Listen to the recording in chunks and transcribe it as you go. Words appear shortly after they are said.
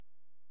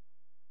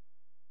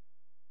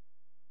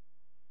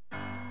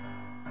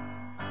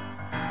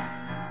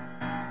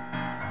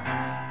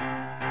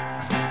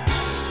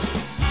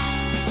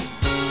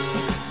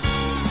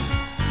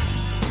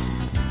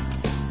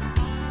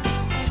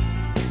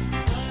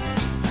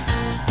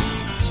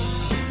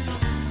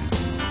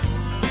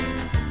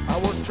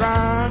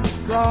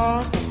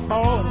across the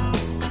border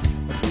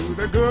to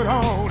the good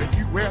old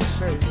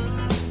USA.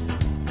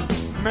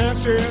 Man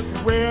said,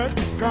 where you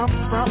come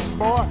from,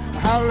 boy,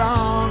 how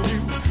long you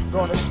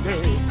gonna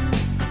stay?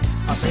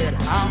 I said,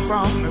 I'm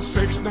from the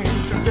Six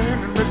Nations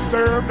and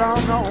Reserve,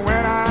 don't know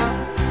when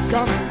I'm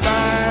coming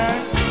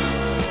back.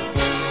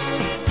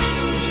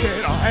 He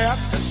said, I'll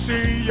have to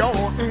see your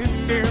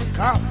Indian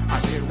car. I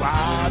said,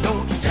 why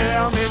don't you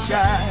tell me,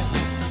 Jack?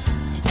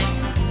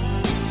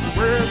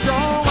 Where's your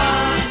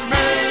white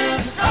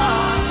man's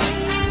car?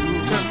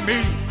 Prove to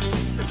me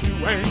that you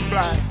ain't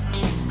black.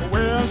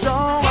 Where's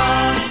your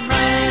white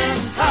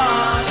man's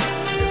car?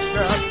 Yes,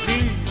 sir,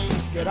 please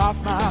get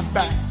off my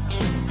back.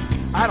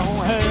 I don't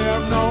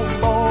have no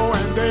bow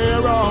and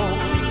arrow.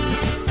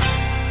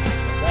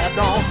 That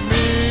don't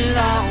mean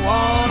I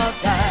want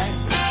attack.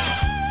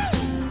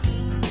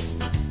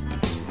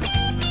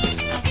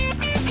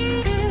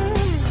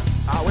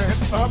 I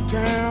went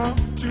uptown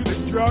to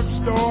the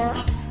drugstore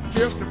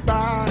just to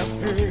buy a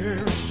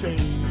pair of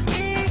shades.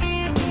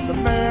 The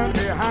man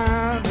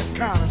behind the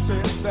counter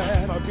said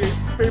that'll be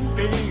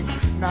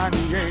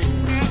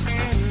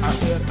 $15.98. I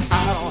said,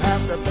 I don't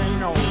have to pay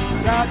no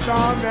tax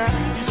on that.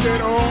 He said,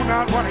 oh,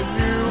 not one of you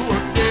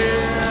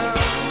again.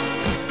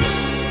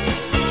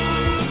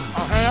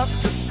 I'll have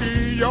to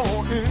see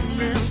your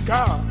Indian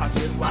car. I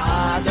said,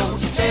 why don't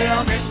you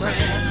tell me,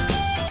 friend?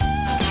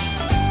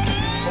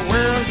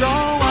 Where's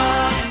your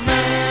white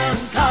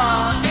man's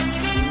car?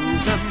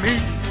 Prove to me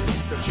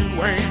that you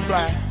ain't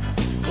black.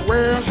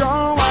 Where's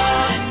your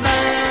white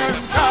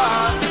man's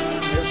car?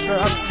 Yes,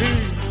 sir,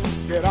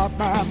 please get off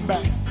my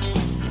back.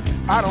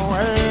 I don't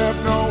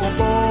have no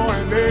bow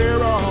and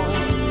arrow,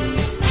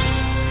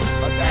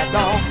 but that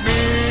don't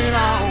mean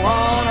I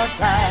want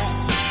attack.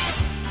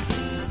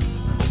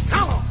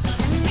 Come on.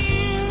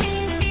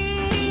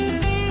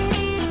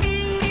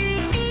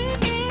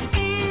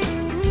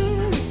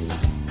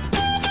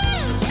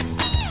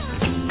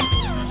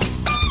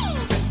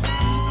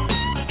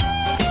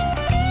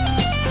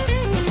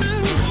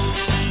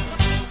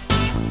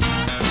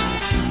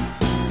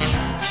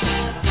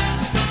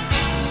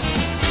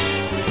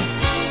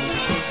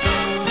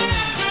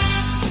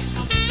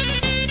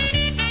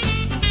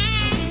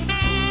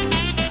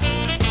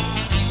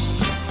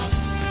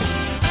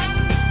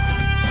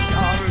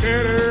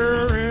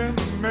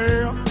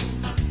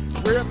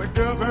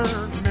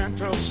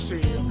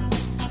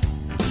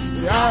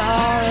 The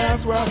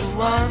IRS was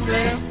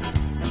wondering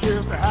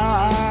just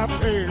how I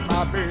paid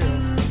my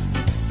bills.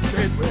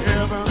 Said we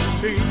ever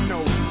seen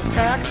no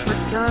tax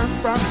return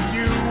from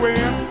you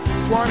in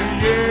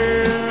 20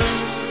 years.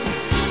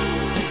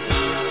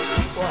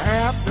 We'll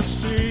have to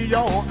see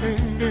your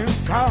Indian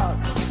card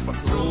or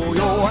throw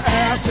your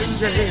ass in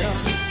jail.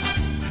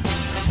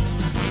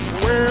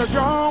 Where's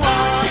your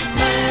white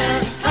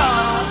man's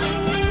card?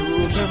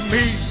 Prove to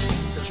me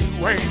that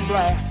you ain't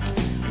black.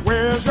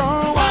 Where's your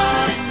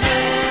white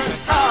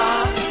man's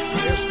car?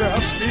 Mr.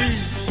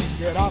 Please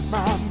get off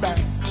my back.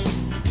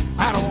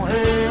 I don't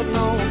have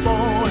no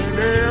bow and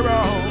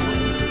arrow,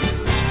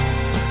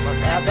 but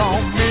that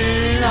don't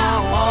mean I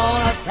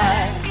want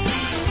attack.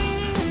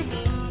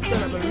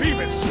 Better believe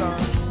it, son.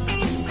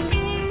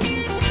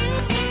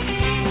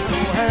 I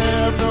don't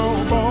have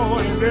no bow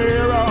and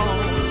arrow.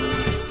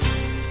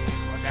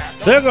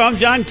 So I'm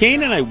John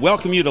Kane, and I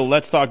welcome you to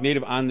Let's Talk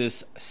Native on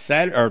this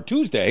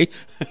Tuesday,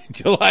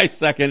 July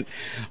 2nd.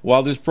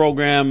 While this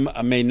program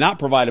may not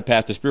provide a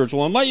path to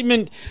spiritual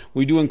enlightenment,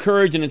 we do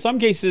encourage and in some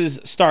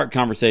cases start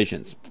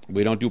conversations.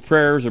 We don't do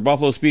prayers or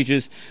buffalo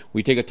speeches.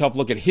 We take a tough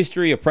look at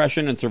history,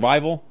 oppression, and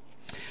survival.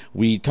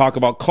 We talk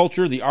about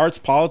culture, the arts,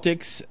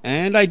 politics,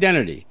 and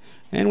identity.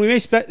 And we may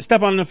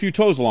step on a few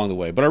toes along the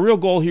way, but our real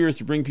goal here is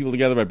to bring people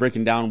together by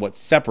breaking down what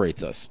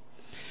separates us.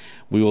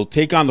 We will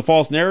take on the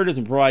false narratives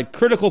and provide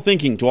critical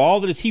thinking to all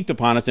that is heaped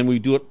upon us, and we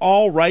do it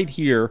all right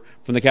here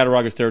from the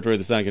Cattaraugus territory of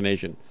the Seneca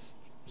Nation.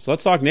 So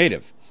let's talk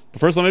Native. But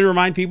first, let me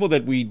remind people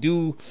that we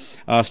do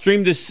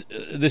stream this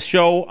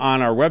show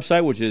on our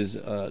website, which is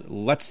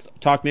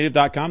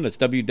letstalknative.com. That's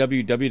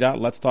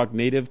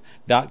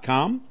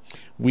www.letstalknative.com.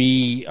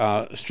 We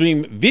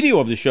stream video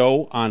of the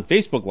show on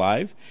Facebook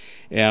Live.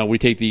 We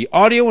take the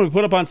audio and we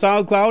put it up on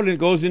SoundCloud, and it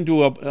goes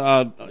into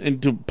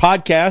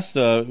podcasts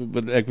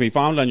that can be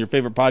found on your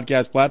favorite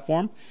podcast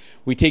platform.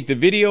 We take the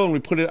video and we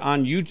put it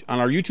on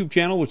our YouTube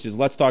channel, which is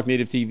Let's Talk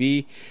Native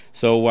TV.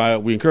 So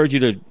we encourage you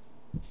to,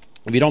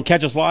 if you don't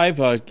catch us live,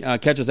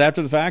 catch us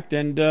after the fact,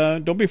 and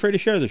don't be afraid to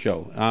share the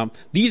show.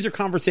 These are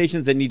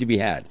conversations that need to be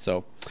had.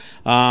 So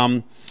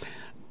I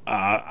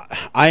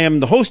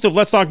am the host of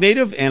Let's Talk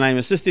Native, and I'm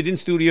assisted in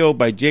studio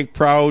by Jake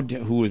Proud,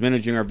 who is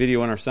managing our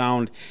video and our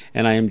sound,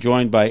 and I am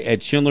joined by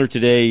Ed Schindler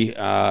today.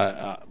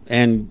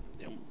 And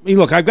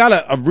look, I've got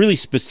a really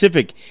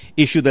specific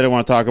issue that I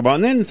want to talk about,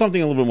 and then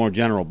something a little bit more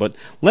general. But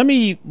let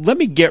me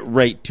get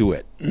right to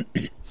it.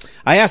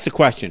 I asked the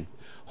question: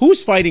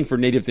 who's fighting for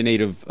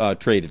native-to-native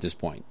trade at this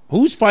point?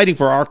 Who's fighting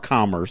for our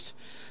commerce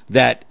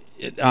that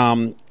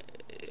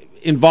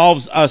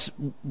involves us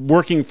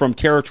working from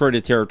territory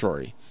to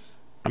territory?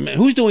 I mean,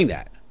 who's doing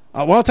that?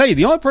 Well, I'll tell you,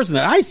 the only person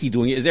that I see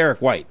doing it is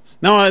Eric White.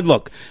 Now,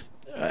 look,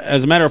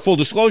 as a matter of full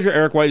disclosure,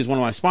 Eric White is one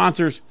of my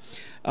sponsors.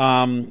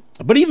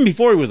 But even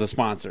before he was a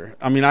sponsor,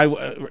 I mean,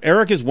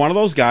 Eric is one of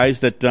those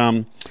guys that,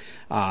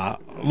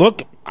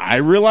 look, I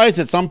realize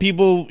that some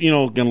people,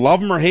 can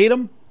love him or hate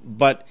him,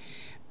 but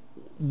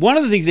one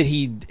of the things that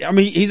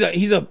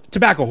he's a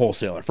tobacco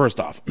wholesaler, first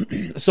off.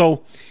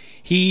 So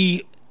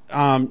he,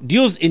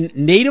 deals in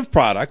native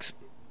products.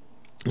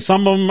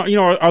 Some of them,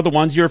 are the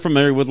ones you're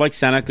familiar with, like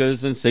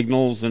Senecas and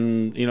Signals,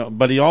 and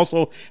but he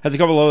also has a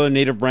couple of other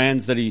native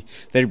brands that he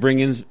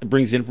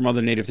brings in from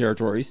other native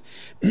territories,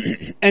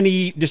 and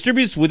he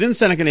distributes within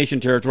Seneca Nation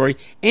territory,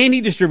 and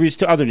he distributes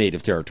to other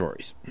native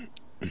territories.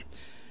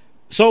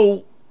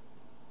 So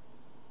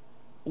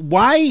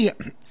why,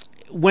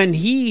 when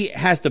he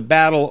has to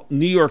battle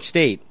New York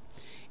State,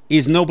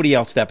 is nobody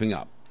else stepping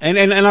up?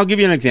 And I'll give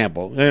you an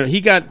example. He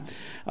got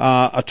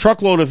a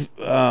truckload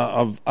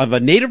of a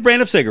native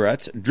brand of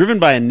cigarettes driven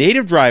by a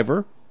native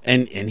driver,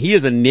 and he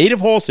is a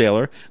native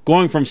wholesaler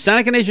going from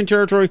Seneca Nation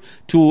territory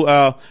to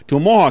a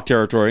Mohawk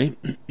territory.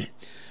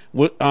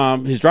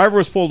 His driver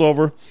was pulled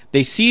over.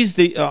 They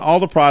seized all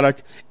the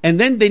product, and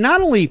then they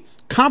not only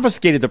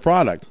confiscated the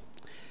product,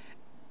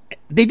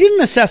 they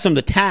didn't assess him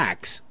the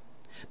tax.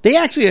 They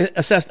actually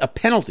assessed a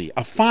penalty,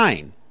 a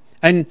fine.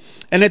 And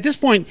at this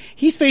point,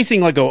 he's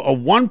facing like a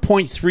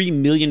 $1.3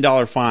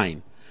 million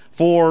fine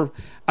for,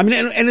 and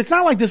it's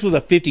not like this was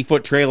a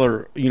 50-foot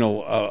trailer,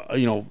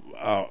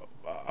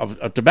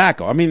 of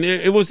tobacco. I mean,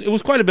 it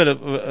was quite a bit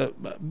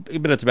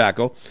of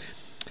tobacco,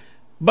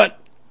 but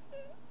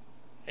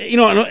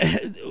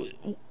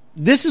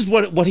this is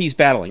what he's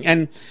battling.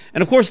 And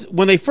of course,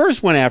 when they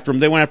first went after him,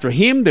 they went after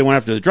him, they went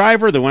after the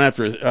driver, they went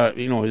after,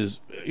 his,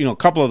 a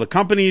couple of the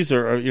companies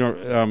or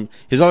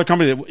his other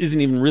company that isn't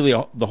even really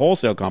the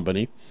wholesale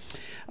company.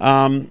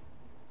 And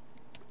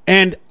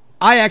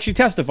I actually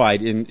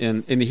testified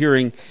in the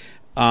hearing,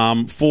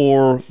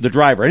 for the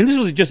driver. And this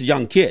was just a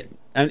young kid.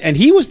 And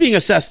he was being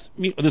assessed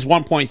this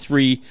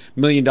 $1.3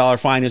 million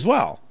fine as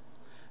well.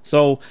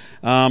 So,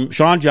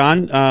 Sean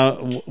John,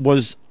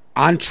 was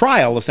on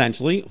trial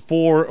essentially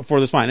for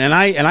this fine, and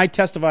I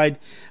testified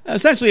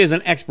essentially as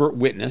an expert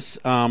witness.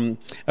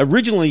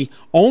 Originally,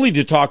 only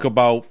to talk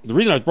about, the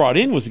reason I was brought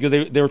in was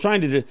because they were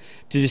trying to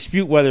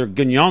dispute whether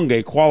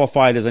Gunyonge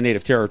qualified as a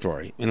native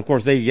territory, and of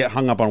course they get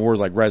hung up on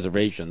words like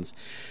reservations.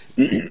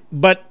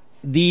 But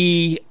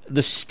the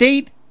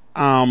state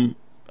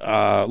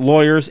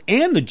lawyers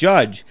and the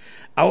judge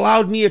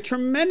allowed me a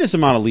tremendous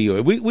amount of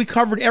leeway. We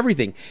covered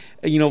everything,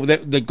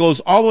 that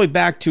goes all the way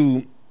back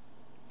to,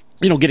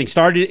 getting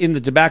started in the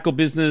tobacco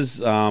business.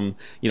 We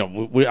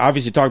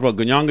obviously talked about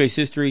Gunyonge's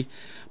history,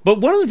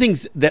 but one of the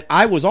things that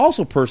I was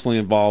also personally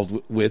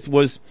involved with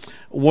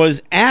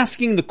was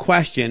asking the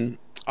question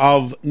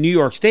of New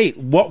York State,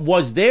 what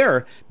was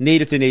their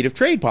native to native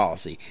trade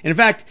policy? And in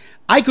fact,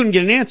 I couldn't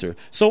get an answer.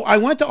 So I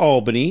went to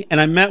Albany and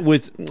I met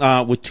with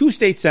two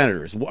state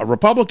senators, a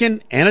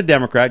Republican and a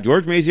Democrat,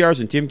 George Maziarz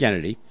and Tim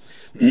Kennedy.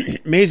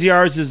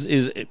 Maziarz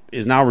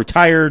is now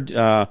retired.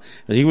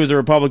 He was a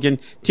Republican.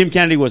 Tim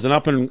Kennedy was an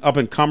up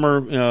and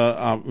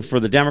comer for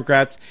the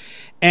Democrats.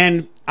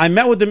 And I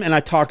met with them and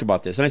I talked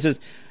about this. And I says,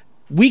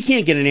 we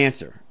can't get an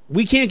answer.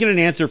 We can't get an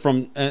answer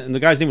from, and the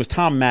guy's name was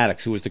Tom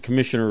Maddox, who was the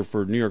commissioner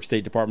for New York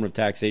State Department of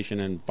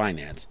Taxation and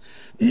Finance.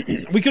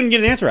 We couldn't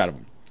get an answer out of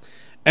him.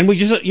 And we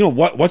just,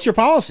 what's your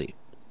policy?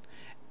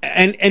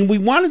 And we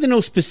wanted to know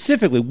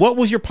specifically, what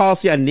was your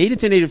policy on native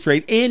to native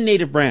trade and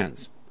native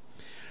brands?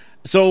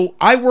 So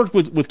I worked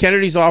with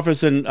Kennedy's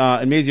office and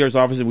Maziar's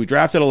office, and we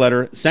drafted a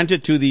letter, sent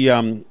it to the,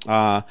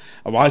 I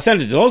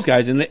sent it to those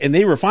guys, and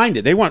they refined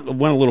it. They went a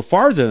little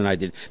farther than I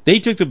did. They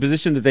took the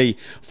position that they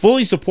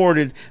fully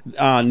supported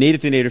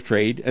native to native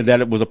trade, and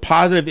that it was a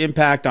positive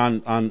impact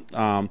on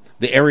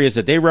the areas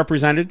that they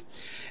represented,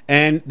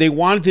 and they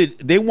wanted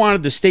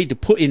the state to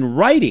put in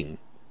writing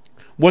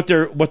what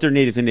their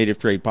native to native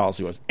trade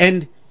policy was,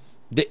 and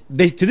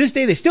they to this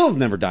day they still have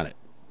never done it.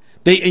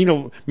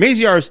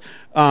 Maziarz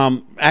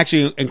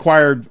actually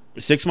inquired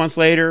 6 months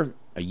later,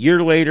 a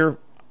year later,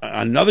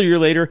 another year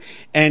later,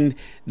 and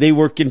they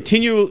were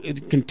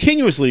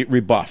continuously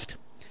rebuffed.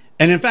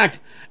 And in fact,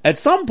 at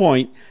some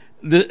point,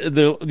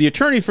 the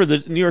attorney for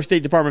the New York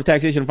State Department of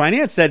Taxation and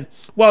Finance said,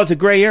 "Well, it's a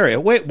gray area."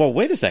 Wait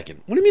a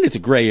second. What do you mean it's a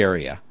gray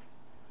area?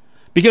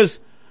 Because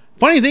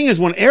funny thing is,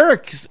 when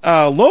Eric's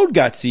load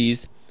got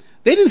seized,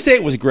 they didn't say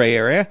it was a gray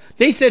area.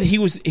 They said he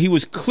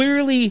was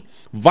clearly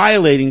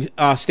violating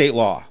state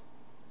law.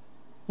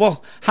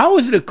 Well, how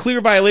is it a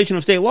clear violation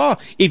of state law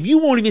if you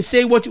won't even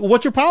say what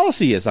your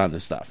policy is on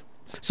this stuff?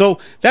 So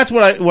that's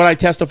what I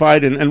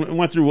testified and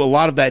went through a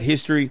lot of that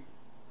history,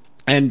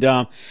 and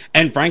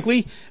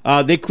frankly,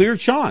 they cleared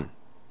Sean.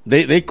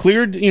 They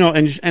cleared,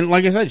 and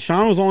like I said,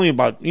 Sean was only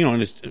about, in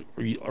his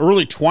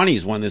early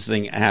 20s when this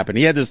thing happened.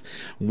 He had this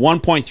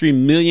 $1.3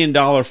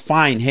 million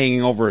fine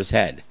hanging over his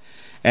head,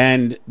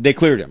 and they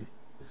cleared him.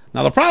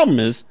 Now the problem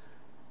is,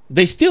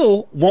 they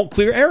still won't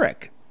clear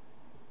Eric.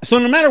 So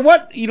no matter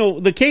what,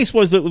 the case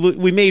was that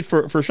we made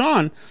for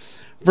Sean,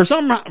 for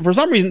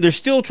some reason, they're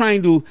still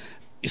trying to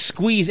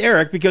squeeze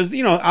Eric because,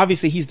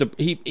 obviously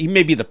he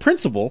may be the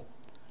principal,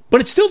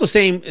 but it's still the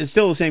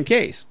same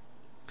case.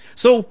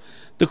 So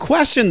the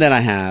question that I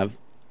have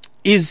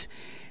is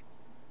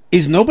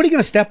nobody going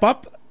to step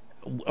up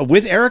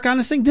with Eric on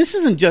this thing? This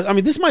isn't just,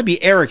 this might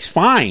be Eric's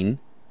fine,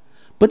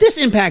 but this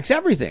impacts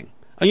everything.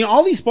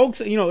 All these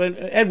folks,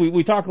 Ed,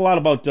 we talk a lot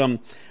about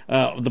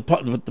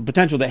the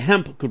potential that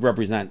hemp could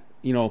represent.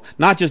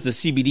 Not just the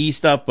CBD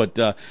stuff,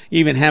 but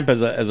even hemp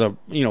as a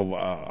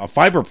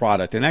fiber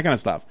product and that kind of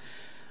stuff.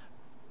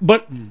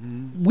 But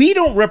we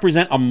don't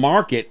represent a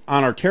market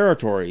on our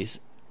territories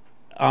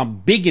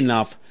big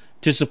enough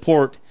to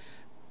support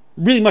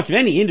really much of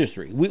any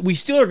industry. We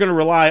still are going to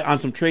rely on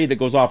some trade that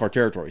goes off our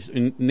territories,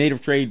 in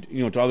native trade,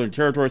 to other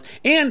territories,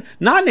 and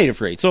non-native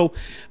trade. So,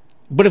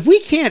 but if we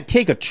can't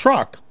take a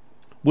truck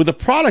with a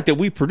product that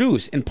we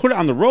produce and put it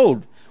on the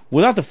road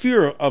without the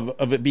fear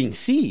of it being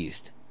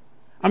seized,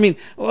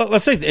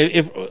 let's face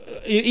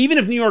it, even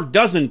if New York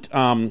doesn't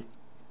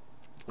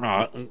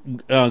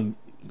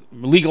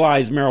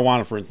legalize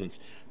marijuana, for instance,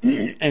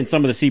 and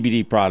some of the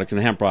CBD products and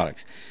the hemp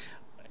products,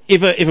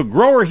 if a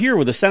grower here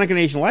with a Seneca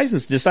Nation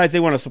license decides they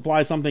want to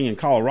supply something in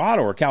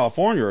Colorado or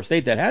California or a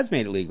state that has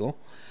made it legal,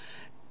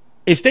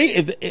 if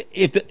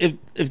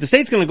the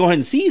state's going to go ahead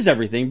and seize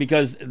everything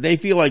because they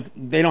feel like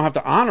they don't have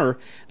to honor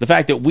the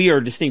fact that we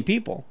are distinct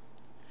people,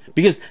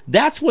 because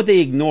that's what they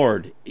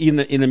ignored in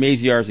the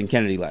Maziarz and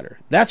Kennedy letter.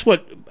 That's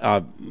what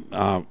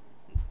Andrew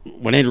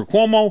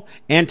Cuomo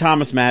and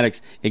Thomas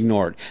Maddox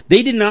ignored.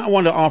 They did not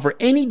want to offer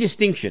any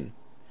distinction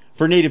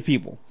for Native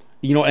people.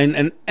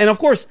 And of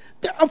course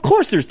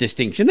there's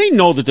distinction. They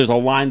know that there's a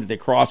line that they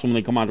cross when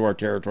they come onto our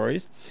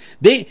territories.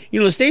 The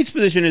state's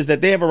position is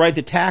that they have a right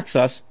to tax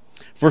us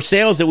for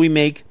sales that we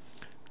make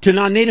to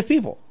non-Native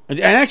people. And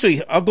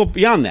actually, I'll go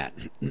beyond that.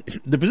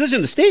 The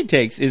position the state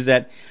takes is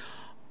that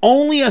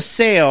only a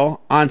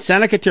sale on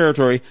Seneca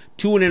territory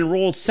to an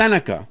enrolled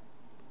Seneca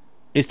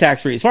is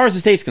tax-free, as far as the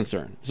state's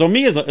concerned. So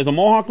me, as a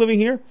Mohawk living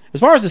here, as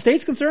far as the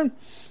state's concerned,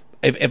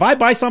 if I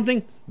buy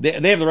something, they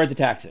have the right to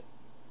tax it.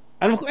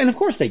 And of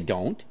course they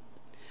don't.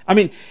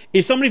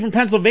 If somebody from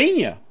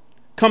Pennsylvania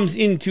comes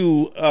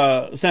into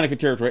Seneca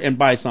territory and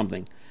buys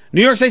something,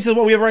 New York State says,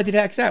 well, we have a right to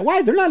tax that.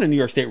 Why? They're not a New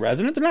York State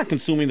resident. They're not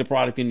consuming the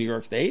product in New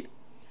York State.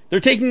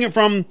 They're taking it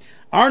from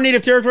our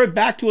native territory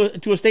back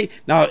to a state.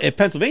 Now, if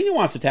Pennsylvania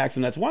wants to tax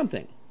them, that's one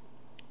thing.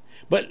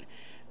 But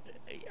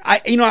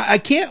I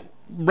can't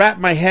wrap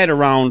my head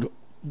around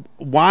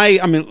why,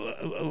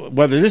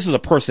 whether this is a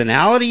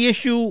personality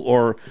issue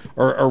or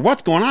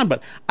what's going on,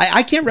 but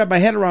I can't wrap my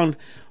head around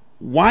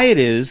why it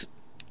is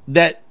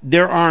that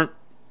there aren't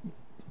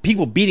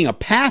people beating a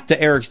path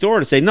to Eric's door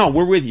to say, no,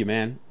 we're with you,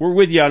 man. We're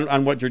with you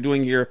on what you're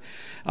doing here.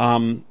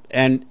 And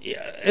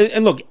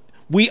look,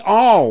 we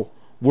all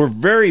were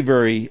very,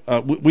 very,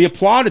 we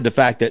applauded the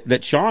fact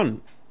that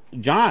John,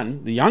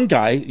 the young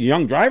guy, the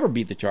young driver,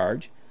 beat the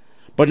charge.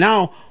 But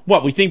now,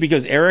 we think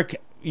because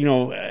Eric,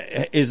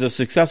 is a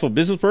successful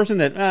business person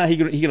that he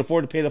can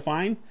afford to pay the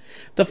fine?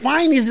 The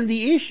fine isn't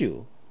the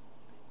issue.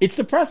 It's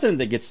the precedent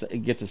that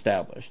gets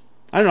established.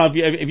 I don't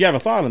know if you have a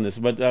thought on this,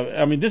 but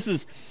this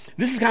is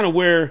kind of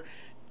where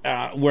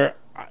I want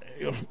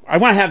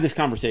to have this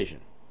conversation.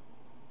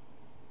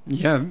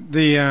 Yeah,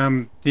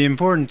 the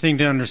important thing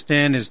to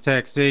understand is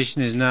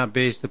taxation is not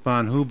based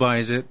upon who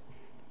buys it;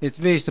 it's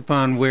based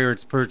upon where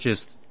it's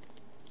purchased.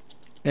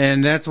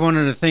 And that's one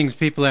of the things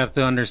people have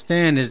to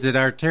understand, is that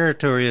our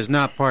territory is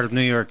not part of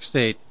New York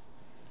State.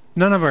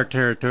 None of our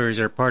territories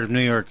are part of New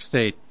York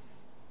State,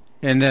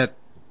 and that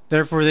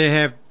therefore they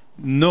have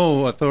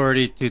no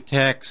authority to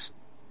tax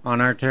on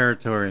our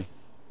territory.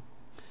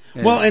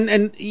 Well,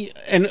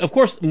 and of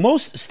course,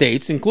 most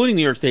states, including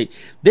New York State,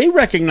 they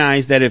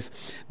recognize that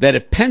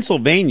if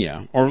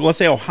Pennsylvania, or let's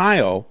say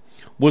Ohio,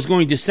 was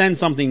going to send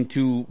something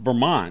to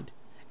Vermont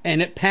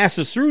and it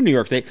passes through New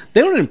York State,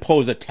 they don't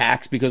impose a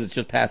tax because it's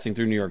just passing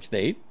through New York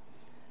State.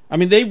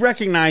 They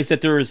recognize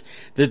that there's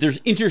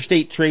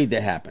interstate trade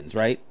that happens,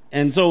 right?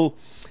 And so,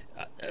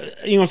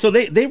 so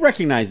they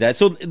recognize that.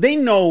 So they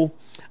know,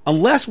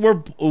 unless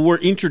we're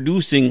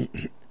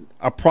introducing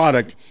a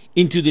product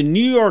into the New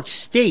York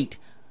State,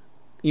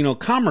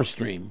 commerce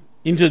stream,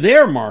 into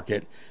their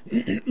market.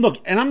 Look,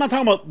 and I'm not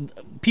talking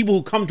about people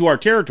who come to our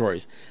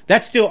territories.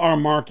 That's still our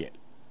market,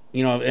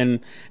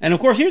 and of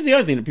course, here's the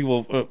other thing that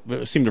people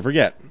seem to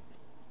forget.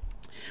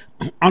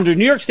 Under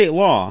New York State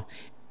law,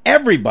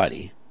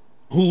 everybody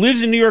who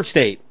lives in New York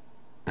State,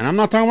 and I'm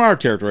not talking about our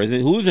territories,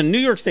 who lives in New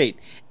York State,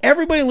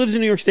 everybody who lives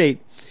in New York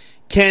State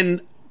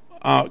can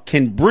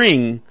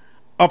bring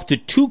up to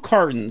 2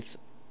 cartons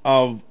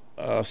of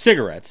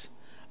cigarettes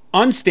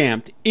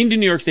unstamped into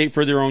New York State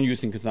for their own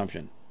use and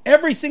consumption.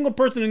 Every single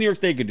person in New York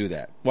State could do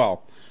that.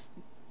 Well,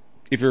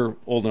 if you're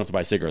old enough to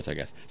buy cigarettes, I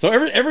guess. So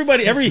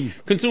every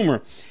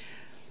consumer,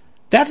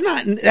 that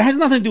has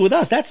nothing to do with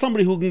us. That's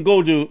somebody who can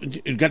go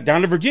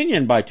down to Virginia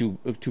and buy two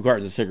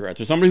cartons of cigarettes,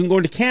 or somebody who can go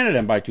into Canada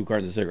and buy 2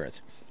 cartons of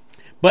cigarettes.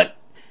 But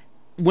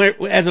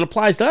as it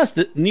applies to us,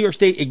 the New York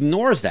State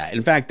ignores that.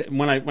 In fact,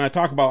 when I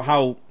talk about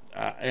how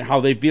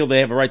they feel they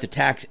have a right to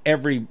tax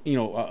every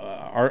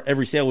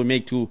every sale we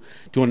make to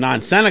a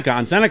non-Seneca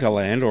on Seneca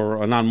land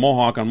or a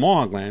non-Mohawk on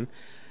Mohawk land,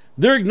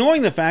 they're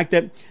ignoring the fact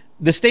that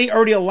the state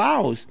already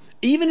allows,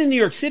 even in New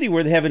York City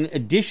where they have an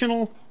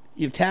additional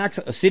tax,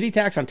 a city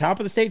tax on top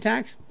of the state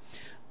tax,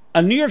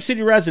 a New York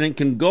City resident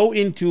can go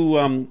into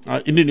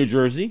New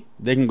Jersey.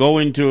 They can go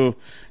into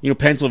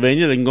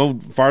Pennsylvania. They can go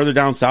farther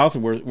down south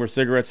where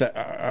cigarettes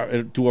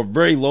are to a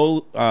very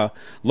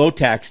low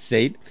tax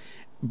state,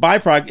 buy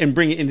product and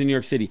bring it into New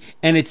York City,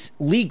 and it's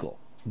legal.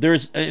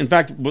 There's, in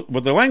fact,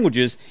 what the language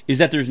is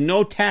that there's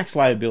no tax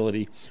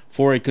liability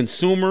for a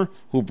consumer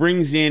who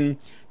brings in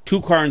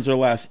 2 cartons or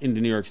less into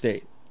New York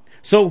State.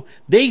 So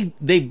they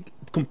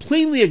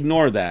completely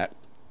ignore that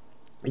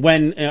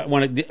when it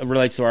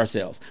relates to our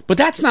sales. But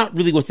that's not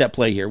really what's at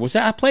play here. What's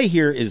at play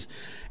here is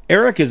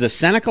Eric is a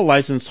Seneca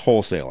licensed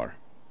wholesaler.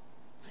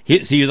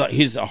 He's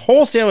a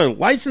wholesaler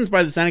licensed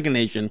by the Seneca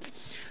Nation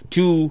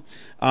to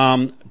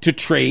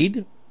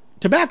trade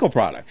tobacco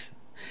products.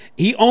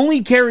 He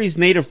only carries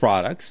native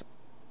products,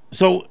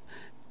 so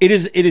it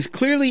is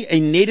clearly a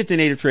native to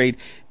native trade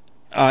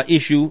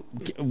issue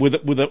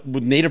with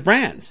native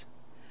brands.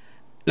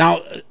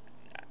 Now,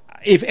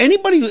 if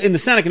anybody in the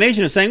Seneca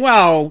Nation is saying,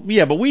 well,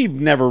 yeah, but we've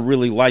never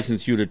really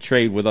licensed you to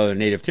trade with other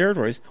native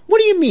territories, what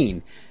do you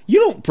mean?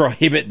 You don't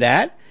prohibit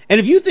that. And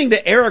if you think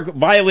that Eric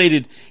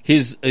violated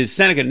his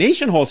Seneca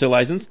Nation wholesale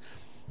license,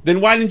 then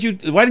why didn't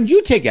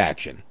you take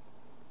action?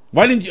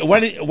 Why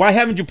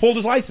haven't you pulled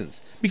his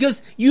license?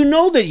 Because you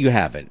know that you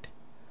haven't.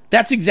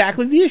 That's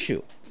exactly the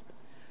issue.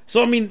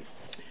 So I mean,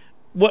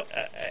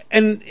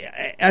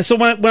 so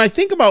when I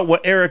think about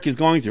what Eric is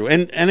going through,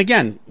 and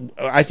again,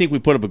 I think we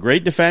put up a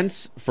great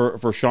defense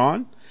for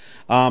Sean.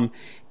 I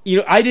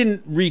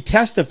didn't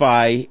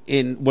retestify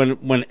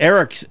when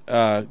Eric's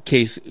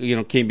case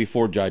came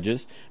before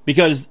judges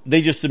because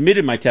they just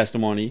submitted my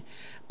testimony,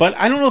 but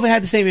I don't know if it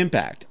had the same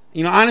impact.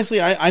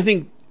 Honestly, I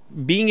think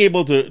being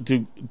able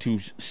to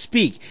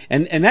speak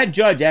and that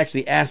judge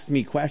actually asked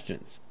me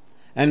questions,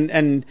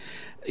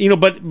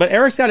 but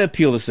Eric's got to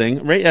appeal this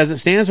thing, right? As it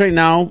stands right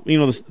now,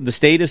 the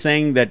state is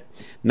saying that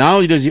not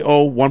only does he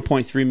owe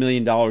 $1.3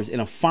 million in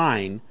a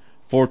fine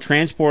for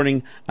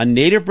transporting a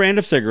native brand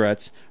of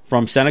cigarettes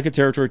from Seneca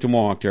territory to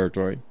Mohawk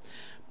territory,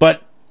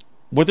 but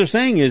what they're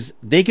saying is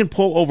they can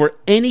pull over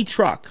any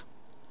truck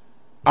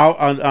out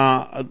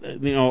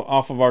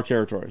off of our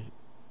territory,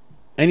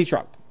 any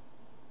truck.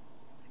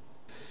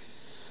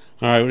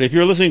 All right. If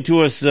you're listening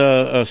to us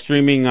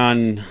streaming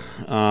on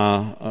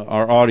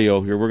our audio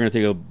here, we're going to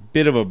take a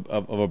bit of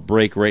a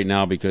break right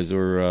now because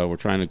we're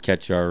trying to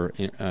catch our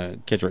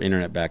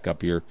internet back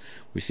up here.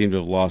 We seem to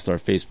have lost our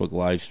Facebook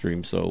live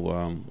stream,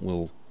 so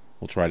we'll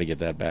try to get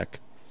that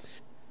back.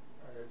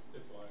 It's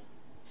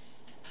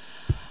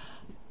live.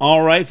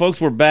 All right,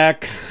 folks, we're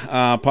back.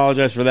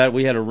 Apologize for that.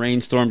 We had a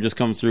rainstorm just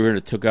come through here and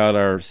it took out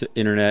our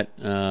internet.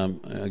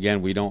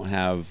 Again, we don't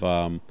have.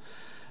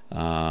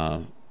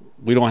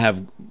 We don't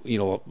have,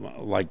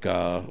 what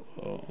am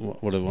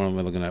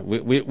I looking at?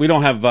 We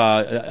don't have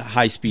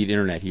high-speed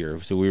internet here,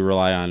 so we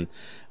rely on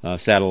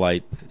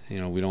satellite.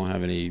 We don't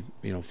have any,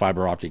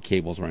 fiber optic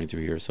cables running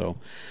through here. So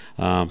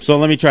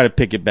let me try to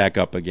pick it back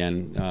up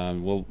again.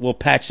 We'll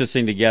patch this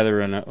thing together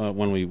and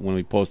when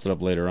we post it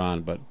up later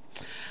on. But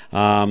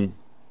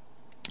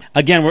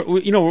again,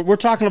 we're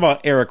talking about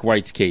Eric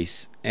White's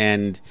case,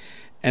 and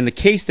the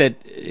case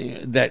that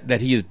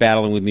he is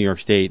battling with New York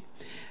State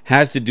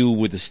has to do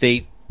with the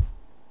state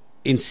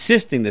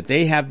insisting that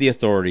they have the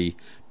authority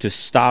to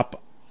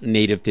stop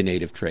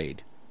native-to-native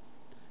trade.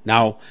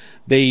 Now,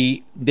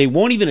 they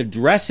won't even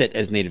address it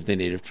as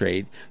native-to-native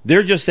trade.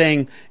 They're just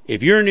saying,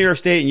 if you're in New York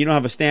State and you don't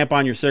have a stamp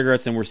on your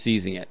cigarettes, then we're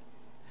seizing it.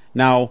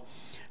 Now,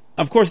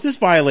 of course, this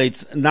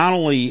violates not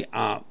only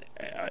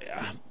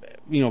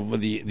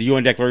the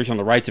UN Declaration on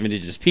the Rights of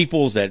Indigenous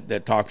Peoples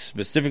that talks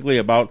specifically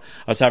about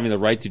us having the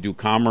right to do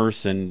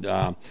commerce and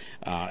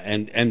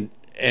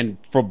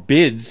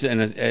forbids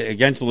and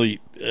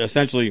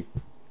essentially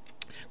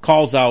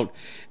calls out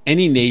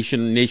any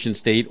nation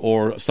state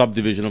or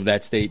subdivision of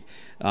that state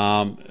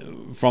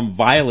from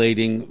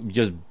violating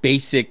just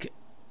basic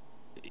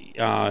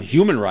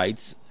human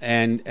rights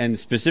and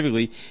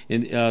specifically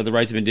in the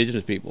rights of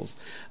indigenous peoples.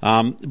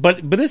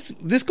 But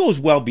this goes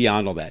well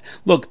beyond all that.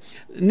 Look,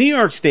 New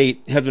York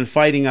State has been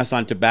fighting us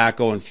on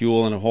tobacco and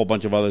fuel and a whole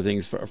bunch of other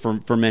things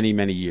for many,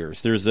 many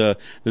years. There's a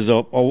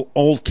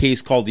old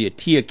case called the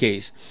Atia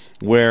case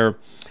where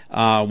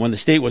when the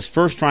state was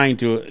first trying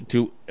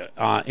to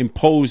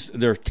impose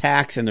their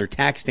tax and their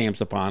tax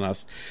stamps upon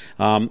us,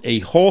 a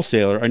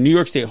New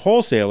York State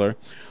wholesaler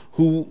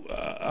who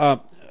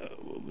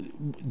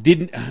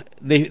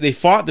they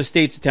fought the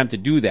state's attempt to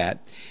do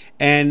that,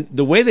 and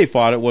the way they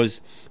fought it was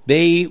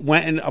they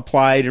went and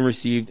applied and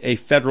received a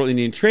federal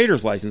Indian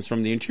trader's license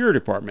from the Interior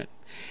Department,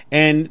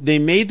 and they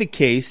made the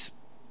case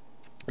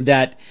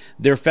that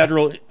their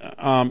federal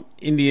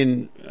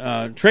Indian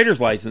trader's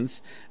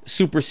license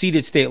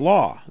superseded state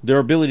law. Their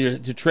ability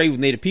to trade with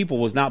Native people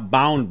was not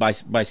bound by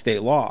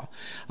state law.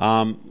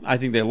 I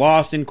think they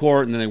lost in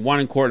court, and then they won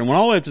in court, and went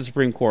all the way up to the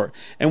Supreme Court.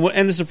 And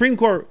the Supreme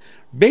Court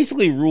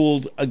basically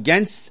ruled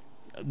against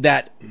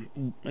that,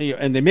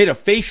 and they made a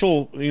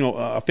facial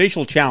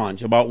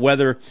challenge about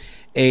whether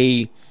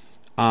an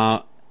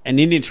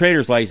Indian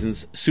trader's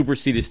license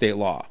superseded state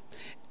law,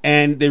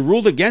 and they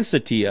ruled against the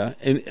TIA,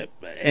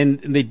 and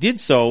they did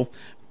so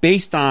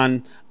based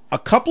on a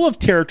couple of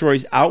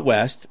territories out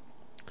west,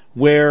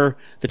 where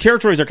the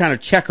territories are kind of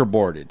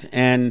checkerboarded,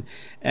 and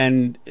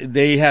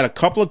they had a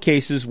couple of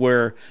cases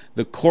where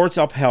the courts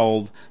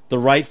upheld the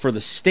right for the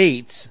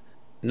states,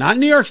 not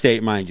New York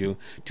State, mind you,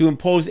 to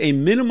impose a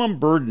minimum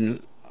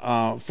burden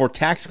for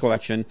tax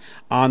collection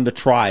on the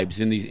tribes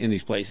in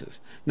these places.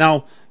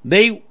 Now,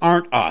 they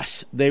aren't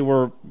us. They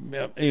were,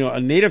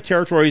 native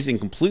territories in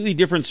completely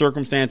different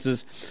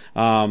circumstances.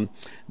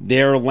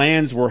 Their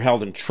lands were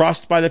held in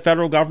trust by the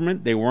federal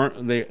government. They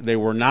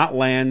were not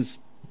lands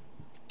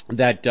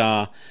that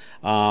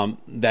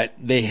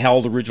they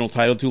held original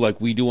title to, like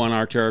we do on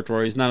our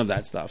territories. None of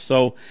that stuff.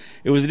 So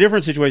it was a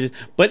different situation.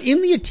 But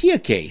in the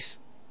Atiyeh case,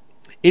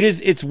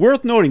 it's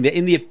worth noting that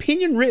in the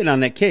opinion written on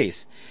that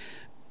case,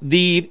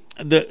 the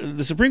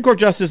Supreme Court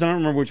justice, I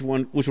don't remember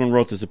which one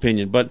wrote this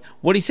opinion, but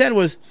what he said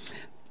was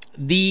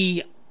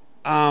the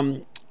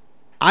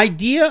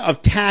idea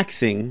of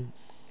taxing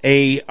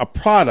a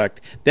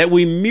product that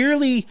we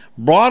merely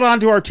brought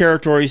onto our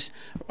territories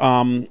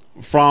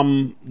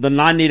from the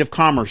non-native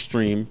commerce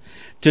stream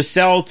to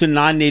sell to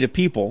non-native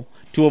people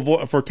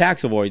for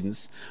tax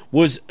avoidance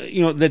was,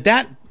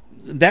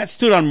 that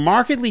stood on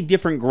markedly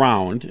different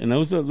ground, and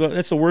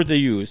that's the word they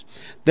use,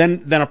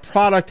 than a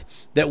product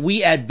that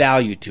we add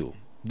value to,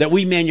 that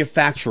we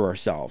manufacture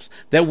ourselves,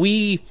 that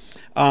we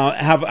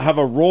have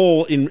a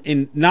role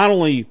in not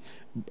only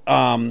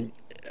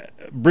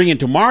bringing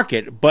to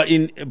market, but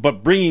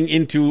bringing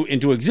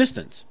into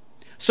existence.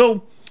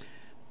 So,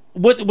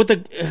 what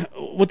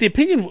the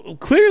opinion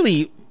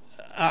clearly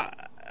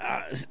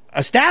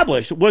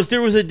established was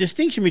there was a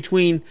distinction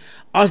between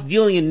us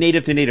dealing in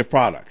native to native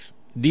products,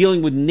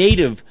 dealing with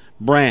native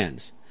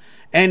brands,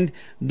 and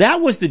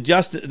that was the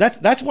justice.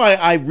 That's why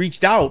I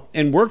reached out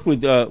and worked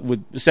with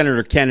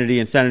Senator Kennedy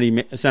and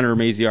Senator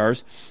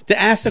Maziarz to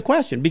ask the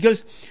question,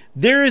 because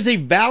there is a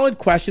valid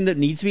question that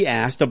needs to be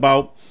asked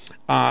about.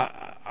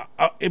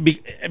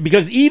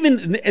 Because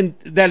even and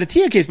that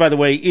Atiyeh case, by the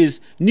way, is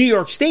New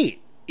York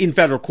State in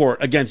federal court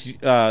against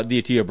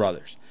the Atiyeh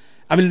brothers.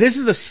 I mean, this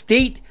is a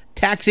state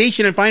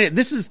taxation and finance.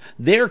 This is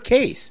their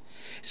case.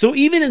 So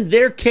even in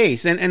their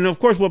case, and of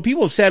course what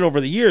people have said over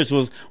the years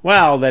was,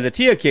 well, that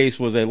Atiyeh case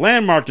was a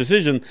landmark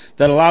decision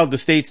that allowed the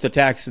states to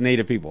tax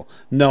native people.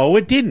 No,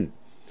 it didn't.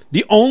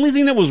 The only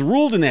thing that was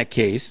ruled in that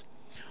case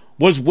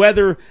was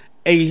whether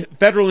a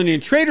federal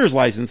Indian trader's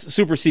license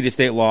superseded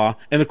state law,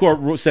 and the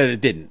court said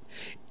it didn't.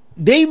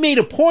 They made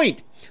a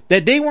point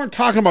that they weren't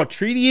talking about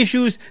treaty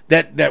issues,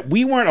 that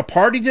we weren't a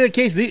party to the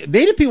case. The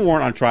native people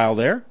weren't on trial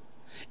there.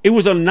 It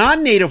was a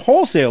non-native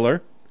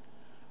wholesaler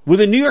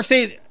with a New York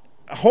State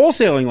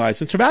wholesaling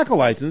license, tobacco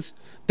license,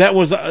 that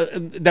was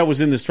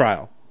in this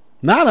trial,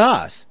 not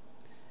us.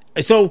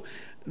 So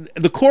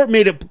the court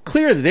made it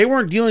clear that they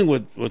weren't dealing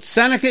with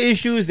Seneca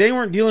issues. They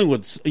weren't dealing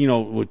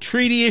with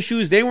treaty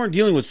issues. They weren't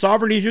dealing with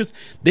sovereignty issues.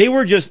 They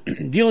were just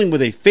dealing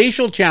with a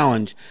facial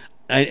challenge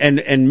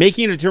and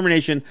making a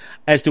determination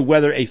as to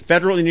whether a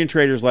federal Indian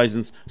trader's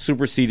license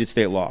superseded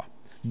state law.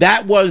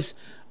 That was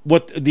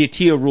what the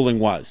Atiyeh ruling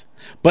was.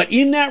 But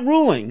in that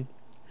ruling,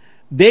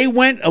 they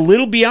went a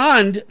little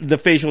beyond the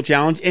facial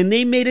challenge, and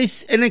they made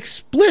an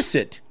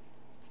explicit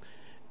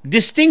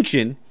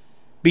distinction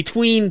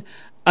between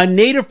a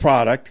native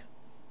product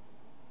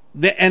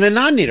and a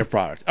non-native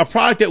product. A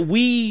product that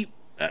we,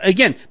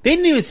 again, they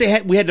didn't even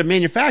say we had to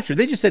manufacture.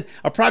 They just said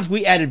a product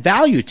we added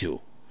value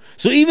to.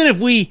 So even if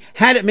we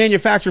had it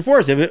manufactured for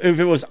us, if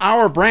it was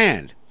our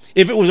brand,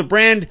 if it was a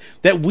brand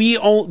that we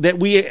own, that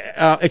we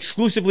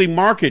exclusively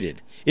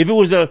marketed, if it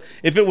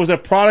was a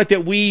product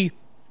that we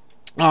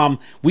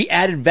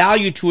added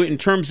value to it in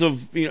terms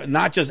of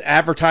not just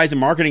advertising,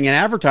 marketing and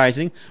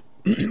advertising,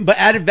 but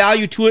added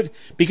value to it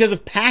because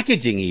of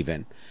packaging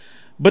even.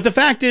 But the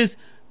fact is,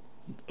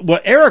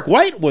 what Eric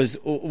White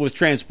was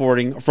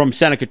transporting from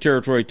Seneca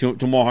territory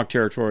to Mohawk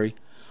territory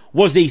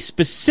was a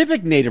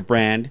specific native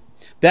brand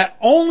that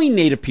only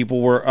native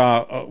people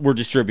were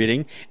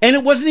distributing, and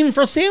it wasn't even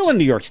for sale in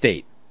New York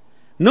State.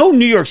 No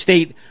New York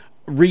State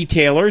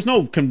retailers,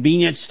 no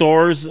convenience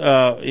stores,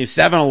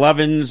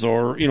 7-Elevens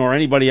or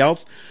anybody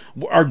else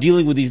are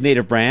dealing with these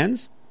native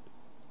brands.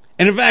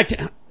 And in fact,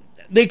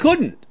 they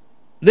couldn't.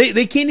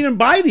 They can't even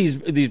buy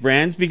these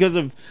brands because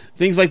of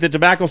things like the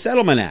Tobacco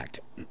Settlement Act.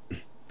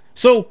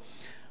 So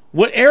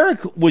what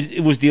Eric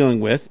was dealing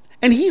with,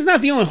 and he's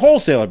not the only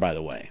wholesaler, by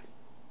the way.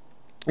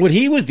 What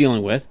he was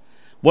dealing with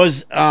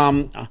was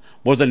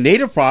a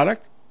native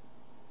product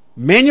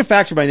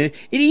manufactured by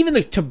native. And even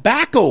the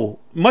tobacco,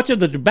 much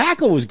of the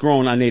tobacco was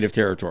grown on native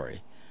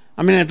territory.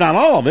 I mean, it's not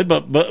all of it,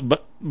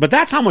 but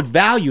that's how much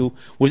value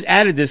was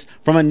added this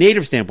from a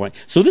native standpoint.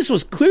 So this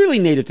was clearly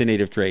native to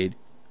native trade.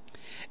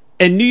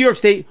 And New York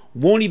State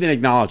won't even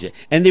acknowledge it.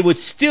 And they would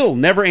still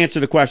never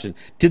answer the question.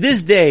 To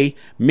this day,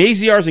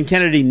 Maziarz and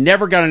Kennedy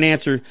never got an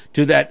answer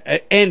to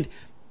that. And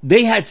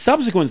they had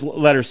subsequent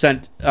letters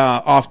sent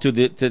off to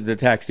the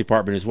tax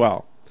department as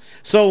well.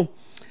 So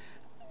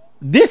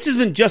this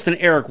isn't just an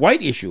Eric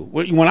White issue.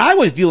 When I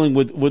was dealing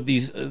with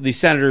these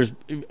senators,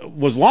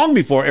 was long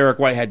before Eric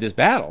White had this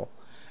battle,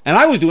 and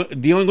I was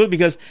dealing with it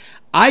because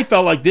I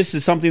felt like this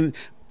is something.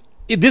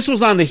 This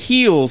was on the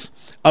heels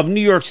of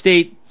New York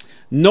State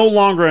no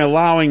longer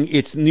allowing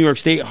its New York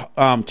State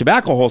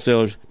tobacco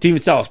wholesalers to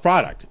even sell its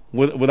product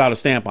without a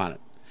stamp on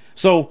it.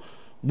 So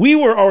we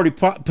were already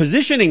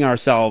positioning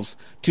ourselves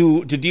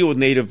to deal with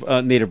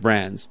native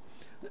brands,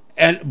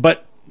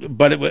 but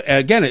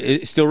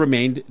it still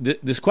remained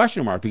this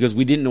question mark because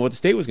we didn't know what the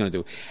state was going to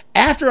do.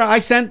 After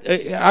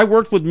I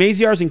worked with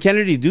Maziarz and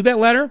Kennedy to do that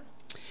letter,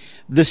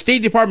 the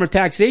State Department of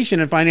Taxation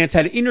and Finance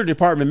had an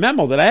interdepartment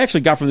memo that I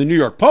actually got from the New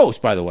York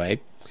Post, by the way,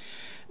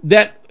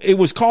 that it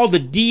was called the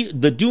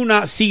Do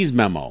Not Seize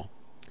memo.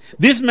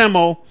 This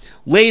memo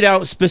laid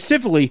out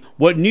specifically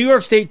what New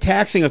York State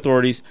taxing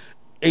authorities,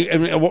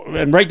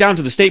 and right down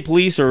to the state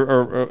police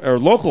or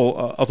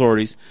local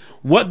authorities,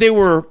 what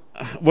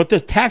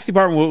the tax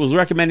department was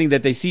recommending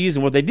that they seize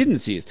and what they didn't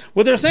seize.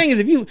 What they're saying is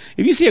if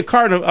you see a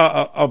carton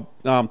of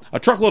a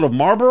truckload of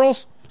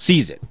Marlboros,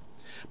 seize it.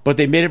 But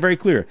they made it very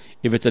clear: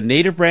 if it's a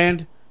native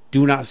brand,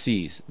 do not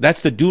seize.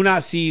 That's the do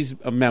not seize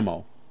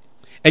memo.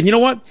 And you know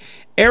what?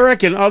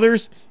 Eric and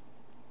others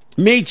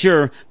made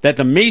sure that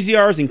the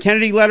Maziarz and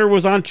Kennedy letter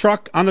was on the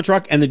truck,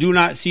 and the do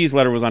not seize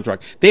letter was on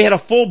truck. They had a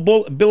full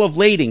bill of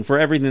lading for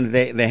everything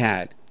that they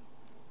had.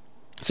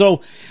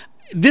 So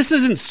this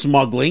isn't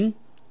smuggling.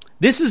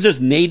 This is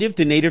just native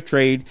to native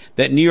trade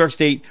that New York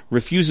State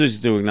refuses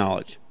to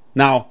acknowledge.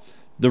 Now,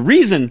 the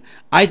reason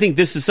I think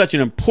this is such an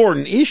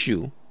important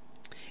issue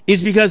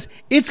is because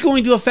it's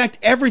going to affect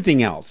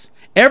everything else.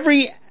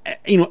 Every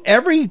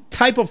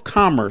type of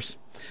commerce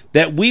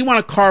that we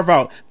want to carve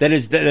out that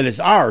is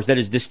ours, that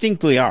is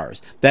distinctly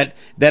ours, that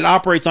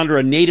operates under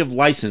a native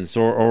license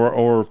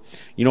or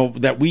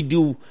that we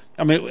do.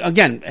 I mean,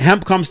 again,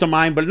 hemp comes to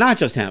mind, but not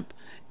just hemp.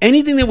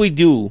 Anything that we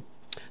do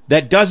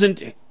that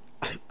doesn't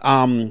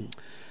have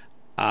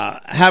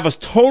us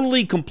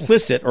totally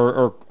complicit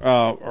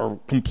or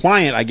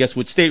compliant, I guess,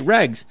 with state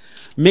regs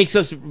makes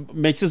us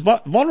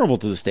vulnerable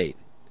to the state.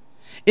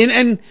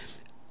 And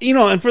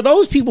for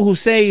those people who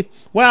say,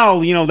 well,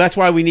 that's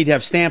why we need to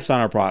have stamps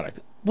on our product.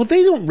 Well,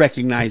 they don't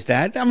recognize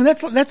that. I mean,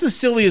 that's as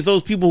silly as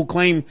those people who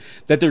claim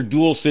that they're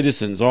dual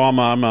citizens. Oh, I'm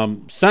a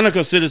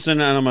Seneca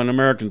citizen and I'm an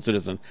American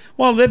citizen.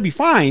 Well, that'd be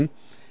fine,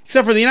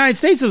 except for the United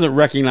States doesn't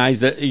recognize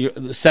that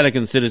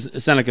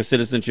Seneca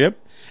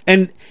citizenship,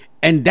 and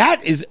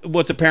that is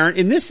what's apparent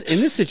in this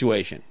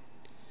situation,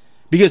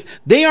 because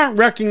they aren't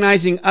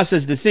recognizing us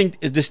as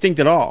distinct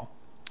at all.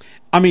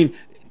 I mean,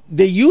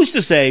 they used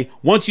to say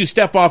once you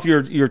step off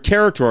your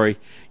territory,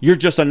 you're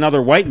just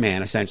another white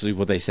man. Essentially, is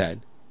what they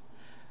said.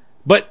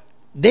 But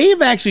they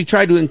have actually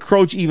tried to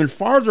encroach even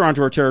farther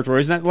onto our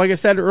territories. And like I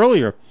said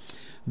earlier,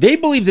 they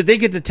believe that they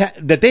get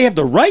that they have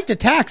the right to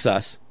tax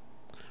us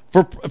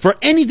for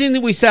anything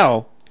that we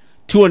sell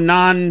to a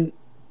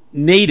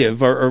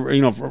non-native, or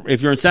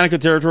if you're in Seneca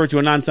territory, to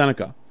a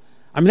non-Seneca.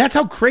 I mean, that's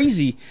how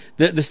crazy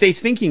the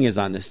state's thinking is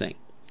on this thing.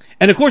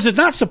 And of course, it's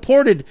not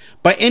supported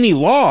by any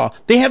law.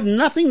 They have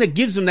nothing that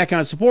gives them that kind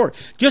of support.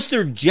 Just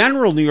their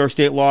general New York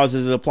State laws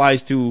as it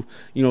applies to,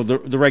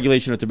 the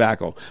regulation of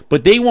tobacco.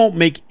 But they won't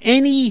make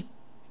any,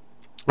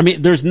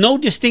 there's no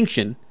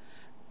distinction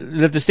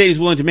that the state is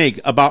willing to make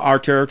about our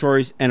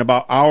territories and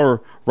about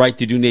our right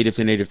to do native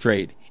to native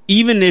trade.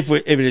 Even if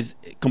it is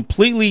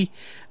completely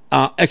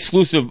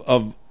exclusive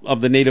of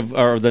the native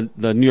or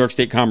the New York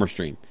State commerce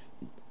stream.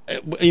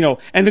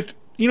 And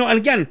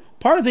again,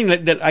 part of the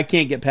thing that I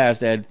can't get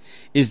past, Ed,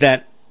 is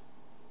that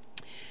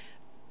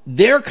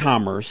their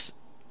commerce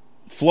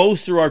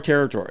flows through our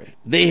territory.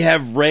 They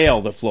have rail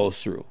that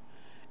flows through.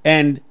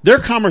 And their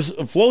commerce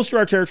flows through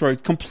our territory,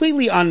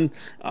 completely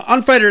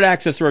unfettered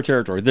access to our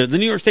territory. The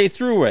New York State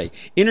Thruway,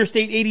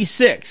 Interstate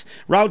 86,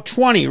 Route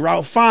 20,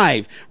 Route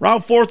 5,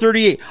 Route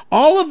 438,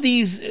 all of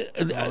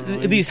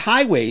these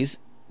highways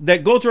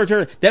that go through our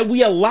territory, that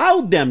we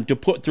allowed them to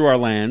put through our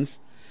lands,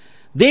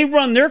 they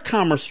run their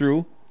commerce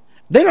through.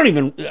 We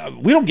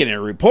don't get any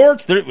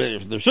reports.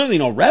 There's certainly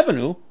no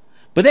revenue,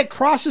 but that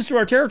crosses through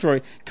our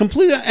territory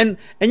completely. And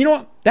you know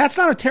what? That's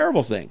not a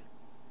terrible thing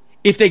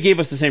if they gave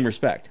us the same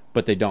respect,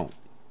 but they don't.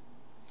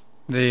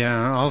 They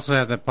also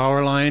have the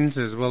power lines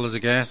as well as the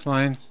gas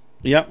lines.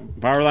 Yep,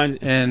 power lines.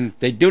 And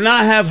they do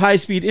not have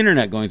high-speed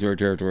internet going through our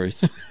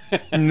territories.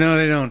 No,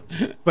 they don't.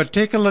 But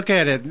take a look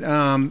at it.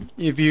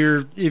 If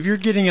you're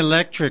getting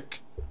electric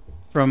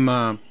from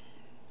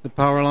the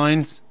power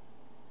lines,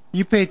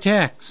 you pay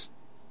tax.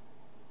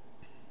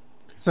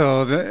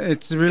 So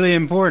it's really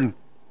important.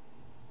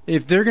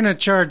 If they're going to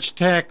charge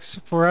tax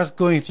for us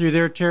going through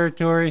their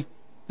territory,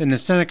 then the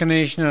Seneca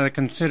Nation ought to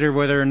consider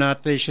whether or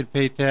not they should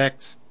pay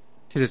tax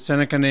to the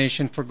Seneca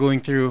Nation for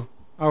going through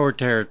our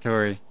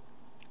territory.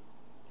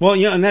 Well,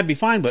 and that'd be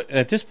fine, but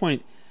at this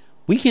point,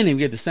 we can't even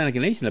get the Seneca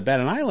Nation to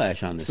bat an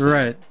eyelash on this thing.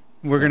 Right.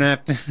 We're going to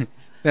have to...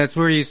 That's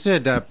where you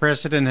said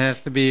precedent has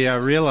to be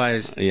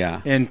realized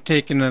and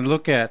taken a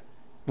look at.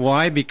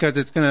 Why? Because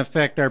it's going to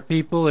affect our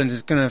people, and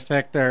it's going to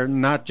affect our,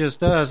 not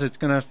just us, it's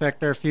going to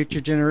affect our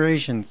future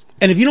generations.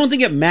 And if you don't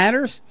think it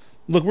matters,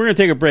 look, we're going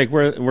to take a break.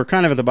 We're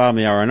kind of at the bottom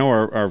of the hour. I know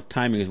our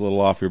timing is a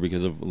little off here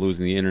because of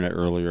losing the internet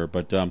earlier,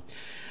 but we're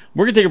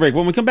going to take a break.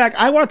 When we come back,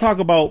 I want to talk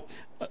about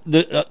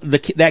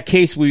that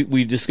case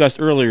we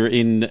discussed earlier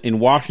in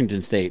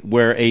Washington State,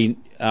 where a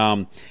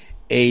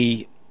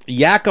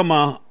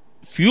Yakima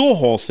fuel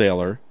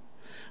wholesaler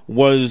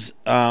was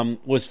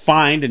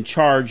fined and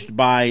charged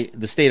by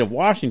the state of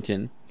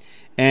Washington,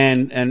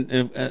 and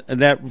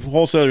that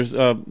wholesaler's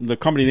the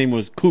company name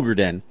was Cougar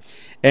Den,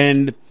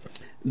 and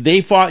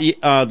they fought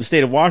the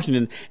state of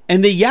Washington,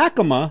 and the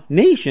Yakima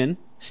Nation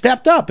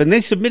stepped up and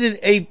they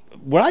submitted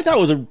what I thought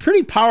was a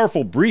pretty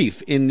powerful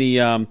brief in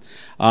the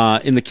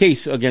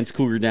case against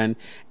Cougar Den,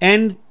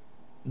 and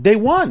they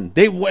won.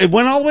 It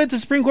went all the way to the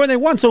Supreme Court. And they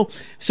won. So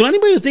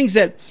anybody who thinks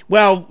that,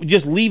 well,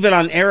 just leave it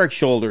on Eric's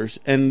shoulders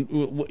and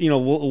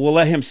we'll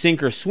let him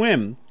sink or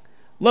swim.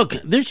 Look,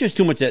 there's just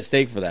too much at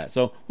stake for that.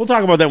 So we'll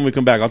talk about that when we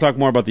come back. I'll talk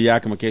more about the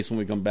Yakima case when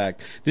we come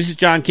back. This is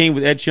John Kane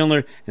with Ed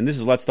Schindler, and this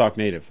is Let's Talk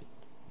Native.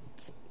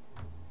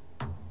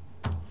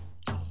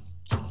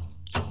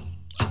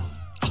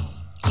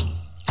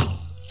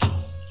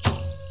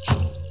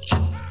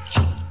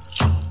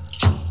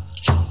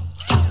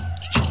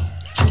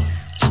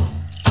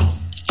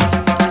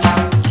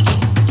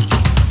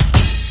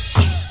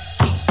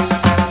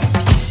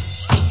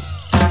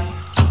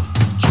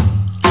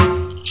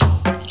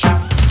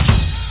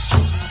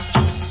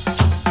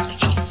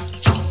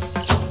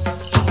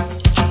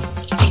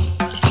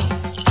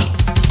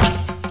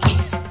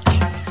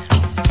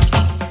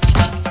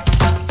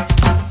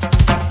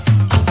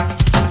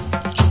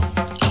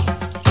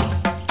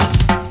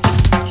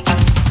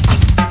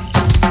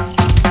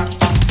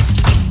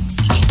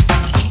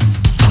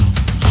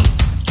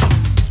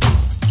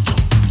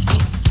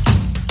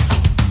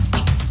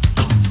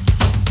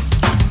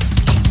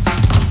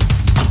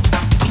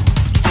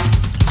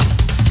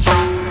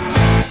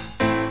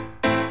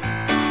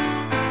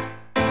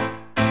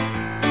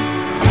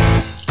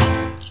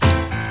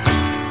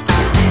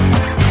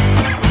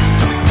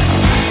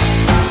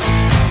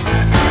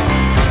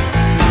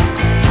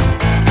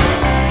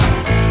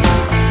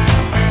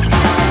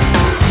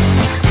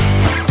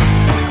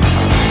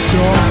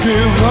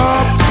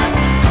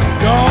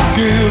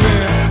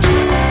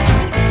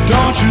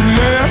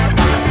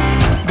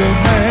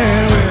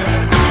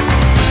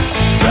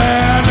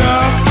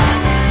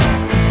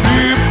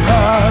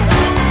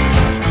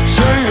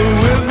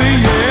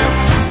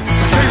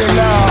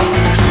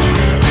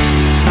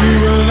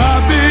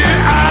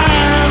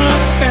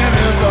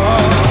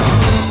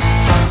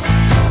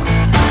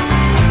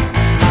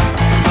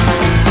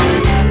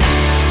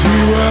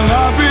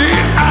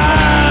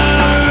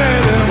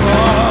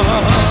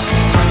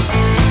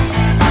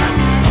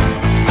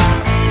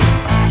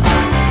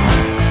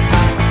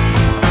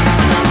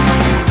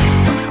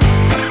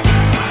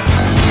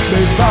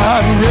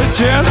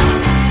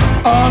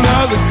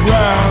 Under the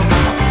ground,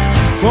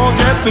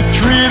 forget the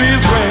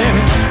treaties when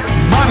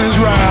money's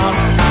round.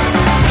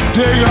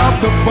 Dig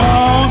up the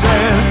bones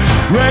and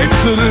rape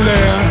the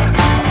land.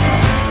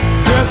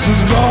 This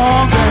is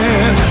more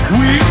than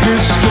we can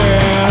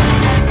stand.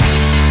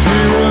 We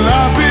will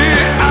not be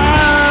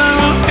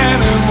idle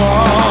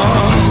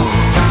anymore.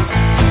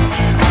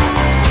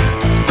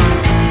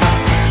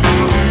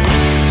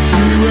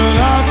 We will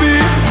not be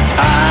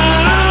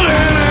idle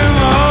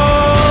anymore.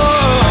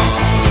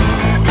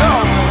 No.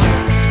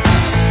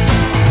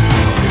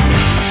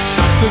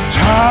 The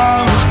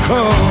time has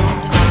come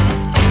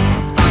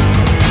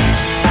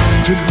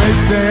to make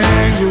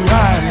things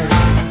right.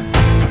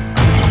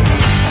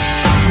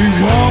 We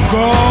won't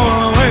go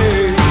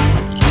away,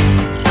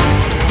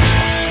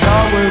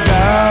 not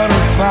without a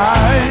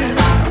fight.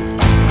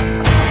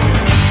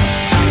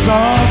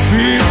 Some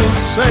people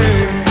say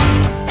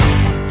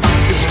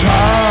it's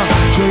time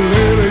to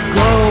let it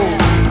go,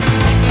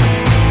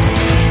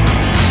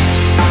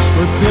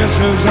 but this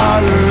is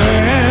our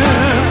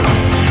land.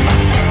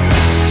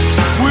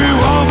 We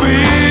won't be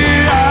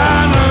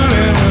idle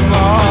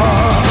anymore.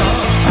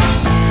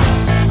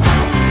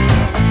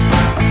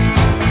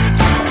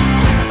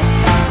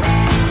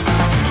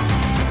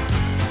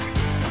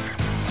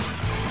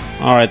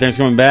 All right, thanks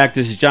for coming back.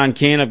 This is John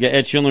Kane. I've got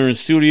Ed Schindler in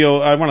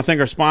studio. I want to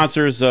thank our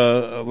sponsors.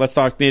 Let's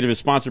Talk Native is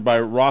sponsored by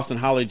Ross and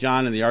Holly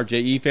John and the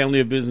RJE family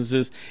of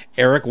businesses,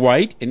 Eric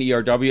White and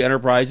ERW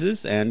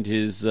Enterprises, and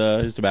his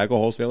tobacco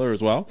wholesaler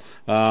as well.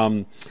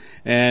 And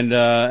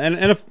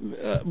if,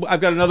 I've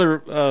got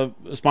another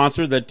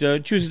sponsor that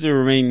chooses to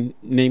remain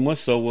nameless,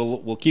 so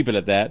we'll keep it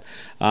at that.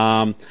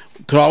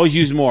 Could always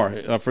use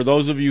more. For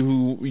those of you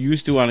who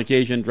used to on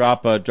occasion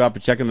drop a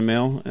check in the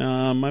mail,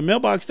 my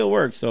mailbox still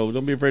works, so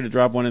don't be afraid to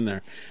drop one in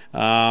there.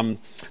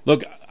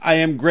 Look, I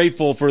am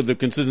grateful for the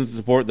consistent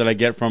support that I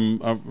get from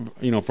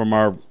from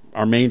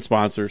our main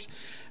sponsors.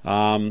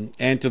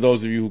 And to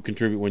those of you who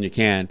contribute when you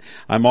can.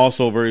 I'm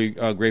also very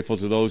grateful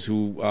to those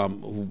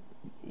who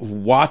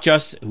watch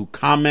us, who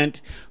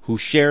comment, who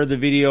share the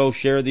video,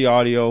 share the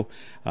audio.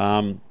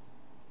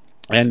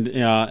 and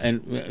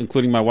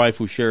including my wife,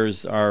 who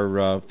shares our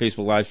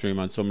Facebook live stream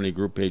on so many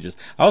group pages.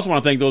 I also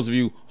want to thank those of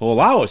you who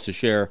allow us to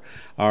share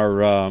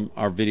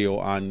our video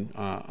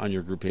on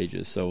your group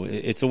pages. So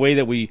it's a way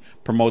that we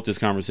promote this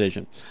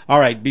conversation. All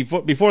right,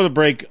 before the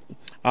break,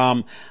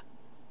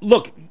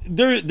 look,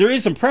 there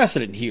is some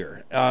precedent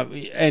here,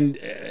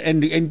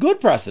 and good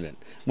precedent.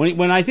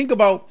 When I think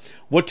about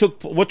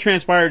what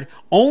transpired,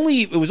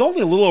 it was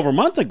only a little over a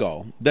month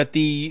ago that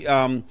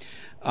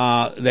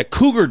that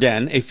Cougar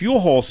Den, a fuel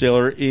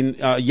wholesaler in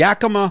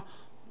Yakima,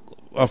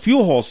 a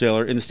fuel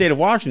wholesaler in the state of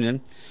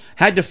Washington,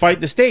 had to fight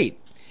the state,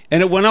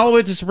 and it went all the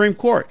way to the Supreme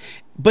Court.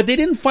 But they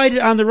didn't fight it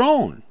on their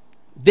own.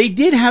 They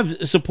did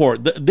have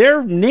support.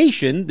 Their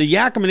nation, the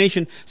Yakima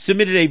Nation,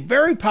 submitted a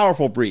very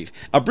powerful brief,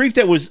 a brief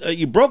that was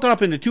broken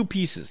up into two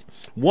pieces.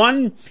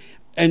 One,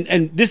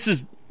 and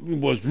this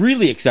was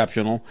really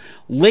exceptional,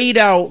 laid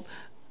out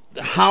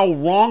how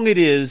wrong it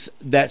is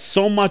that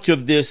so much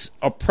of this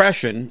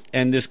oppression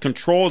and this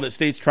control that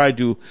states tried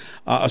to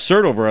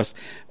assert over us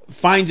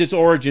finds its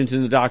origins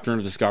in the doctrine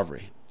of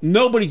discovery.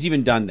 Nobody's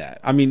even done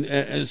that. I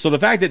mean, so the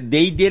fact that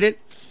they did it,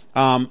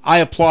 I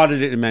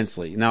applauded it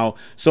immensely. Now,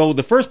 so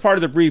the first part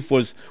of the brief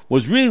was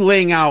really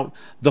laying out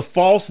the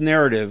false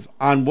narrative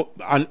on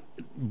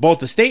both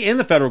the state and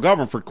the federal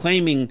government for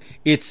claiming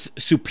its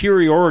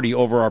superiority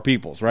over our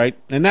peoples, right?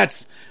 And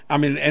that's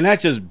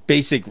just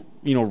basic,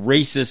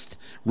 racist,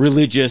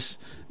 religious,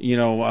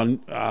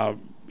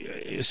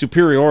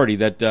 superiority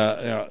that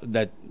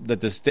the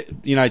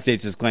United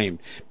States has claimed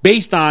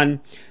based on,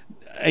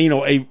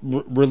 a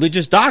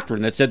religious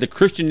doctrine that said the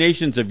Christian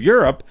nations of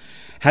Europe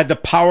had the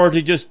power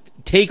to just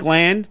take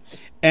land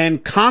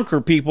and conquer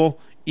people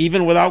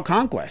even without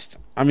conquest.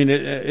 I mean,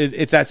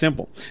 it's that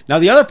simple. Now,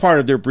 the other part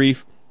of their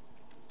brief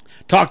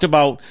talked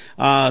about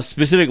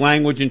specific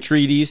language and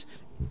treaties.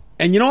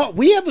 And you know what?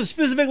 We have a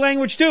specific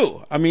language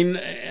too. I mean,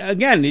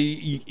 again,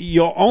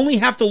 you'll only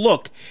have to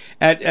look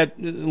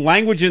at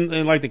language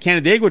in like the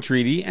Canandaigua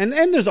Treaty, and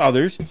there's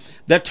others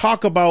that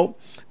talk about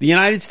the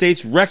United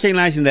States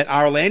recognizing that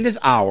our land is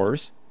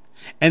ours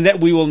and that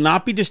we will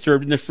not be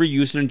disturbed in the free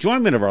use and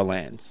enjoyment of our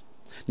lands.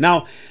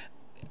 Now,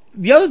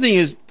 the other thing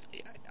is,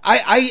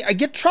 I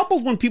get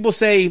troubled when people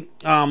say,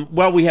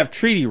 well, we have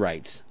treaty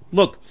rights.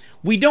 Look,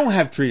 we don't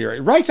have treaty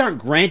rights. Rights aren't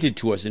granted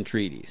to us in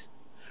treaties.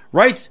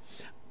 Rights,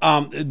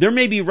 there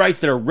may be rights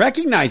that are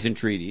recognized in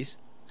treaties,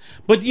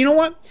 but you know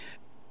what?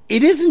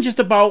 It isn't just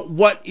about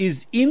what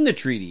is in the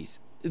treaties,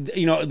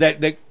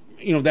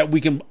 that we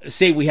can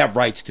say we have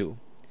rights to.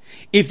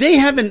 If they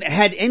haven't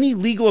had any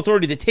legal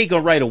authority to take a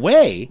right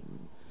away,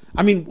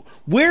 I mean,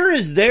 where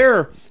is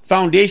their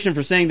foundation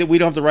for saying that we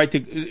don't have the right to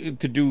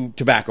do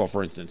tobacco,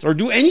 for instance, or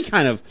do any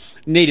kind of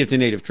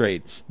native-to-native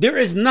trade? There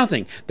is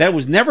nothing. That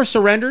was never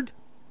surrendered.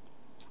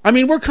 I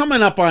mean, we're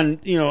coming up on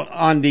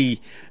the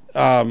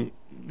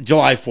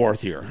July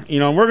 4th here.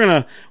 We're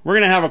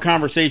gonna have a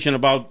conversation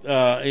about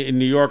in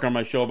New York on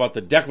my show about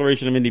the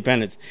Declaration of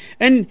Independence,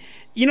 and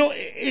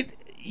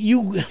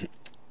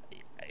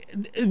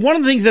one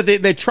of the things that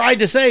they tried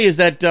to say is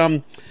that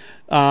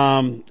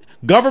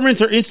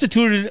governments are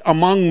instituted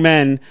among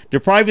men,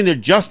 depriving their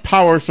just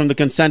powers from the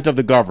consent of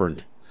the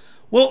governed.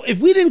 Well, if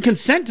we didn't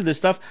consent to this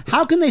stuff,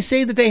 how can they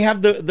say that they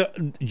have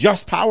the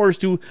just powers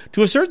to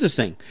assert this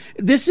thing?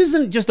 This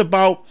isn't just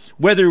about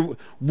whether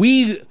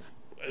we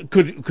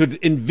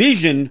could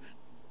envision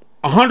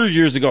 100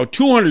 years ago,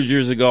 200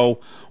 years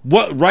ago,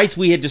 what rights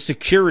we had to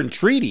secure in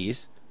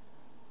treaties.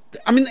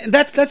 I mean,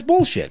 that's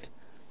bullshit.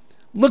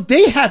 Look,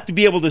 they have to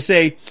be able to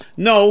say,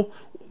 no,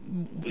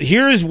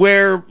 here's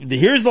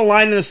the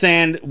line in the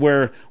sand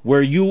where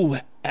you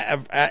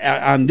have,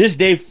 on this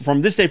day,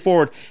 from this day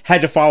forward,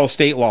 had to follow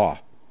state law.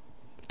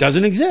 It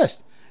doesn't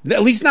exist.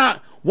 At least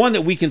not one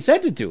that we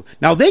consented to.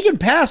 Now, they can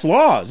pass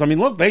laws. I mean,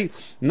 look, in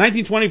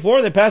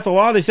 1924, they passed a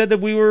law. They said that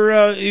we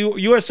were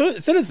U.S.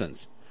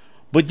 citizens.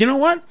 But you know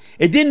what?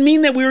 It didn't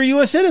mean that we were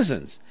U.S.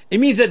 citizens. It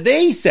means that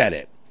they said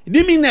it. It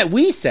didn't mean that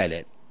we said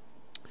it.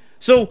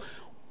 So,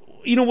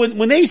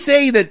 when they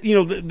say that,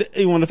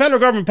 when the federal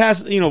government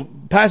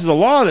passes a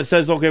law that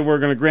says, okay, we're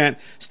going to grant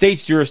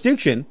states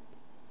jurisdiction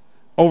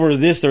over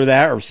this or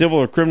that, or civil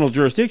or criminal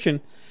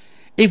jurisdiction,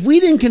 if we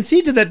didn't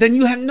concede to that, then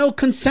you have no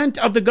consent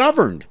of the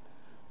governed.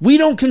 We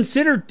don't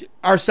consider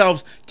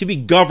ourselves to be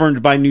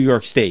governed by New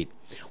York State.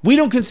 We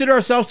don't consider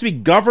ourselves to be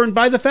governed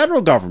by the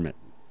federal government.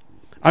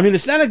 I mean, the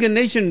Seneca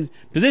Nation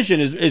position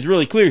is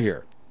really clear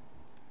here,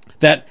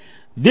 that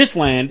this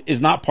land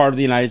is not part of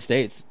the United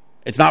States.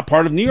 It's not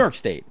part of New York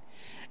State.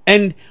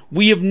 And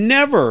we have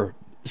never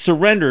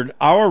surrendered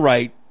our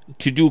right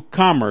to do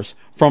commerce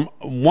from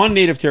one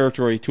native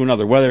territory to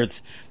another, whether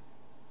it's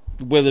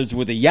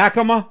with the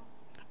Yakima,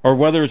 or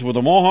whether it's with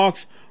the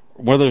Mohawks,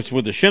 whether it's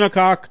with the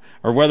Shinnecock,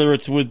 or whether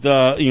it's with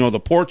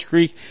the Porch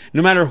Creek.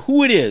 No matter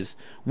who it is,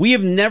 we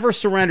have never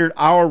surrendered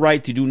our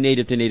right to do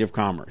native-to-native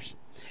commerce.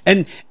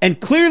 And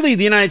clearly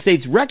the United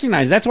States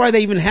recognizes. That's why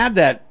they even have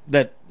that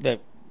the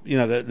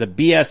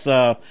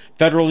BS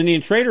Federal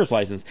Indian Traders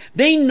License.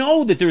 They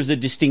know that there's a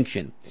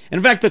distinction. And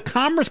in fact, the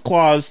Commerce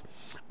Clause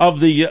of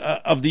the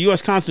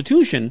U.S.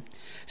 Constitution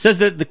says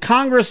that the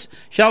Congress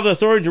shall have the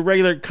authority to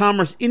regulate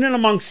commerce in and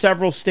among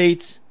several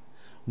states,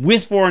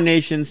 with foreign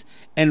nations,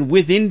 and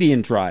with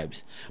Indian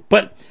tribes.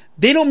 But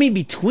they don't mean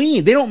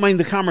between. They don't mean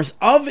the commerce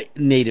of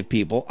native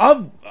people,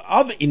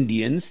 of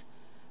Indians.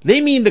 They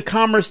mean the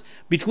commerce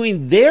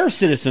between their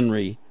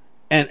citizenry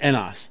and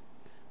us.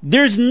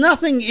 There's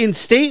nothing in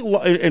state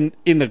law,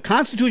 in the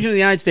Constitution of the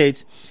United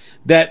States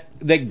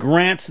that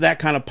grants that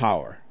kind of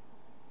power.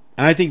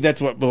 And I think that's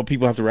what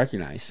people have to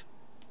recognize.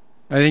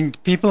 I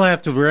think people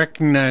have to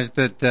recognize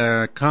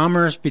that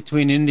commerce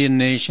between Indian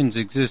nations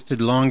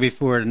existed long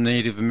before the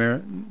Native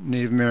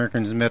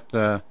Americans met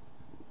the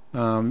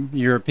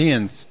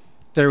Europeans.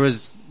 There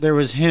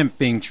was hemp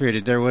being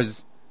traded.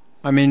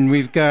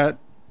 We've got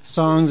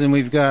songs and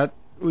we've got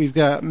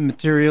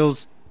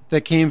materials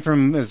that came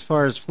from as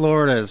far as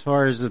Florida, as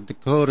far as the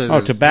Dakotas.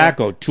 Oh,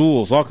 tobacco,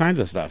 tools, all kinds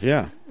of stuff,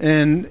 yeah.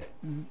 And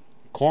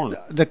corn.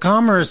 The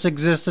commerce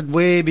existed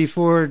way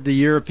before the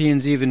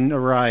Europeans even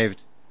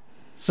arrived.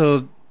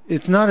 So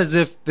it's not as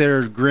if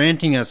they're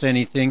granting us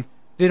anything.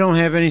 They don't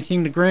have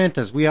anything to grant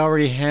us. We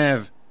already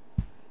have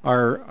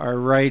our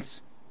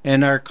rights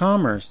and our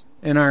commerce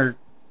and our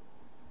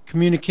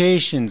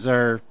communications,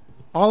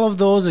 all of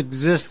those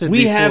existed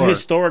We before. have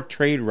historic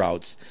trade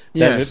routes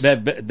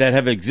that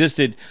have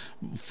existed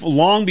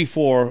long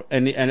before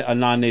a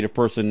non-native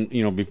person,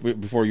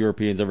 before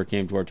Europeans ever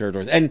came to our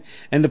territories. And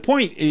the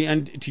point,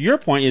 and to your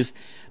point, is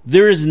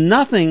there is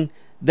nothing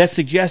that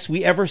suggests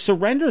we ever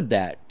surrendered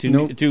that to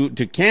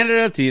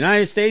Canada, to the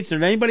United States, or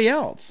to anybody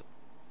else.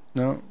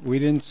 No, we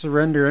didn't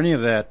surrender any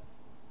of that.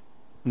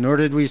 Nor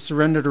did we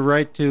surrender the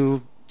right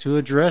to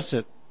address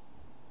it.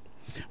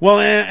 Well,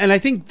 and I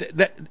think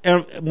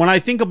that when I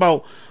think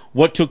about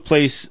what took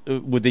place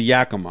with the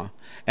Yakima,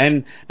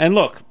 and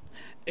look,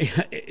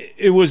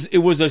 it was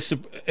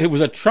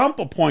a Trump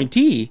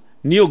appointee,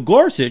 Neil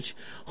Gorsuch,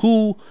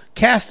 who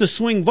cast a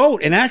swing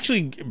vote and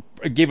actually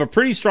gave a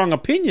pretty strong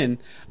opinion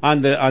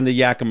on the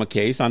Yakima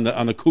case, on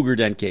the Cougar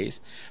Den case.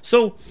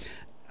 So,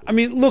 I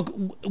mean, look,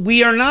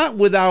 we are not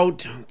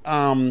without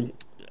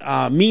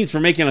means for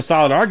making a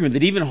solid argument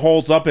that even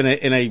holds up in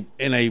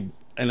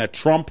a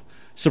Trump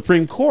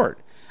Supreme Court.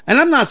 And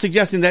I'm not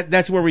suggesting that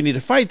that's where we need to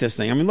fight this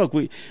thing. I mean, look,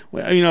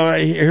 I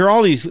hear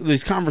all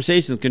these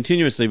conversations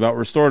continuously about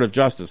restorative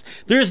justice.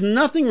 There's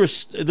no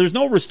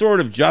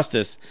restorative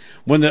justice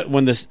when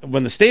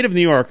the state of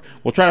New York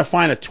will try to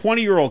fine a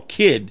 20-year-old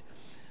kid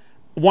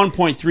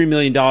 $1.3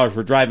 million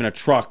for driving a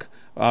truck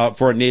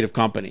for a native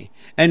company.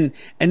 And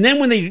then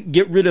when they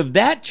get rid of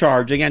that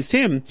charge against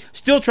him,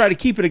 still try to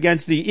keep it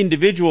against the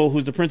individual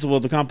who's the principal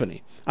of the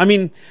company. I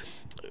mean,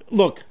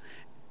 look,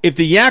 if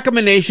the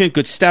Yakima Nation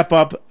could step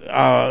up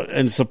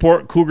and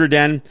support Cougar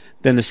Den,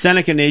 then the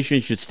Seneca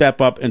Nation should step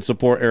up and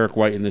support Eric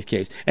White in this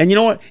case. And you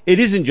know what? It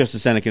isn't just the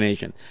Seneca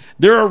Nation.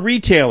 There are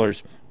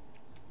retailers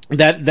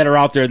that are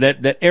out there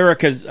that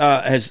Eric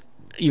has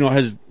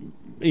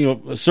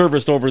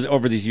serviced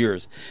over these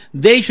years.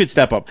 They should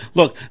step up.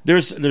 Look,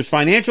 there's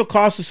financial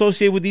costs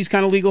associated with these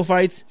kind of legal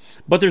fights,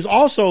 but there's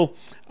also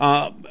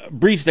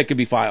briefs that could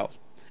be filed.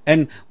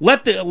 And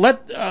let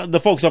the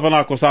folks up in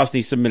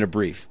Akwesasne submit a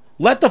brief.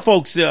 Let the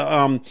folks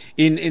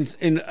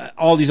in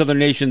all these other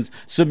nations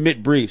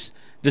submit briefs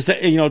to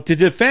say, to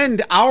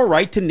defend our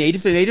right to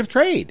native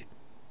trade.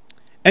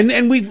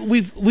 And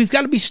we've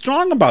got to be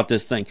strong about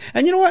this thing.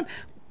 And you know what?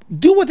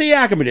 Do what the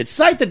Yakima did.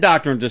 Cite the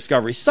doctrine of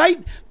discovery.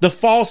 Cite the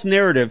false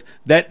narrative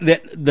that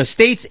the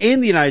states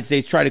and the United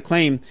States try to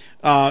claim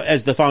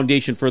as the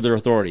foundation for their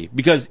authority.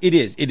 Because it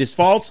is. It is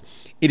false.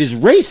 It is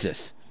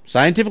racist.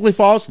 Scientifically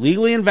false,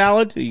 legally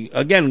invalid.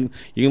 Again,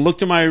 you can look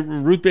to my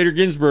Ruth Bader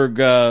Ginsburg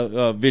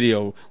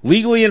video.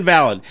 Legally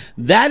invalid.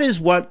 That is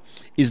what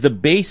is the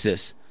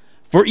basis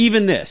for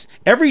even this.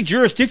 Every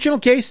jurisdictional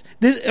case,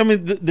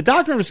 the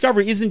doctrine of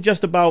discovery isn't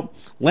just about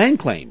land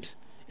claims.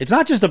 It's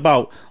not just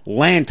about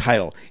land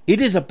title. It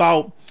is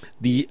about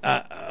the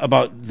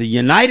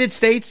United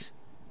States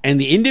and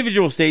the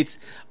individual states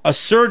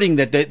asserting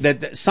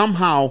that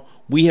somehow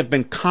we have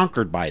been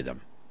conquered by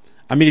them.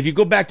 I mean, if you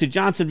go back to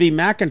Johnson v.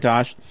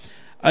 McIntosh,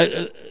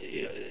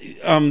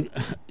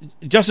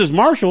 Justice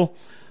Marshall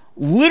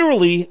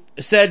literally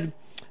said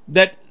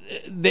that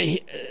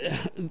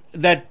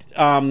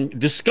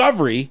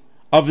discovery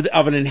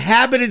of an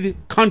inhabited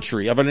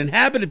country, of an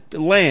inhabited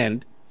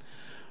land,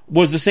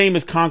 was the same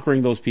as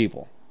conquering those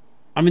people.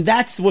 I mean,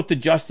 that's what the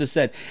justice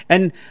said,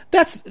 and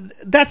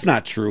that's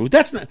not true.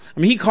 That's not. I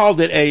mean, he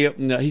called it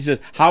he said,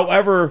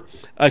 however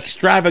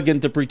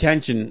extravagant the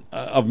pretension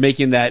of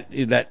making that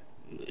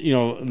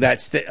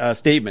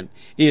statement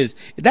is,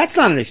 that's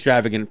not an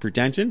extravagant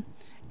pretension.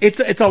 It's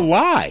a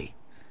lie.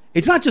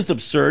 It's not just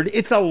absurd.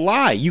 It's a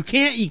lie. You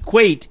can't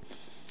equate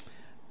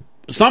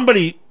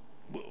somebody,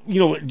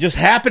 just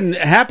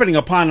happening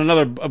upon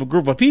a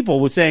group of people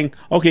with saying,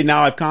 okay,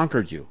 now I've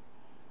conquered you.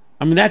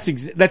 I mean,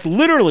 that's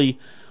literally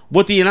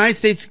what the United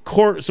States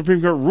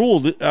Supreme Court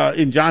ruled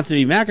in Johnson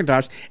v.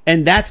 McIntosh,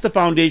 and that's the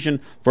foundation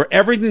for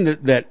everything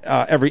that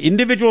every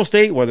individual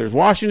state, whether it's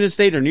Washington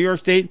State or New York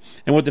State,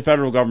 and what the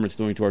federal government's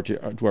doing to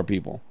our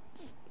people.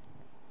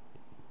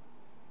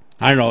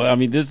 I don't know. I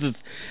mean, this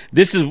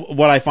is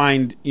what I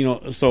find,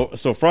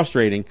 so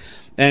frustrating.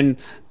 And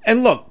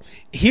look,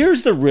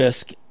 here's the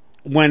risk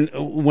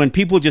when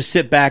people just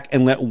sit back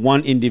and let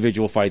one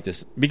individual fight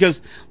this.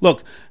 Because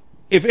look,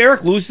 if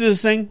Eric loses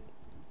this thing,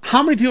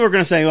 how many people are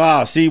going to say,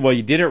 "Oh, see, well,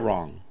 you did it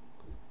wrong"?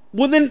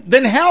 Well,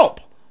 then help.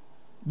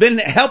 Then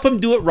help him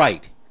do it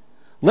right.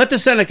 Let the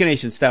Seneca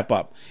Nation step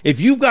up. If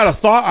you've got a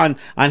thought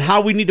on how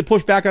we need to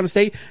push back on the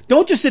state,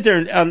 don't just sit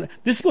there and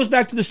this goes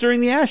back to the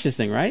stirring the ashes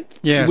thing, right?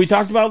 Yes. We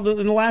talked about it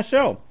in the last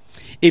show.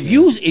 If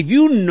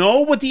you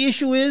know what the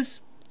issue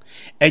is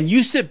and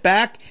you sit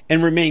back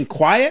and remain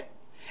quiet,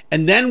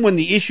 and then when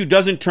the issue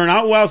doesn't turn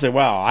out well, say,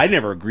 "Well, I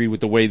never agreed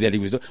with the way that he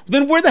was doing."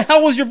 Then where the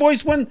hell was your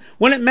voice when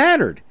it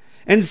mattered?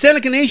 And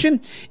Seneca Nation,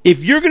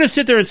 if you're going to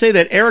sit there and say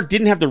that Eric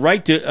didn't have the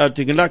right to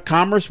conduct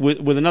commerce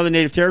with another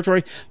native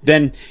territory,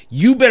 then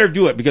you better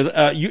do it, because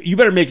you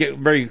better make it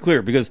very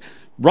clear, because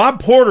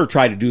Rob Porter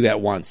tried to do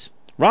that once.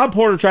 Rob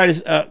Porter tried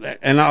to,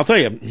 and I'll tell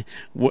you,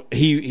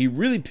 he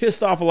really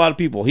pissed off a lot of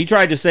people. He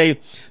tried to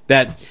say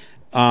that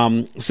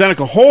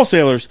Seneca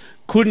wholesalers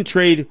couldn't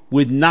trade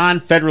with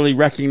non-federally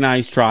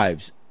recognized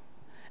tribes.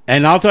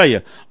 And I'll tell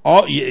you,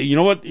 you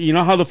know what? You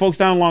know how the folks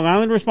down in Long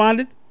Island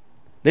responded?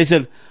 They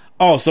said,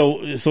 "Oh,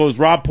 so is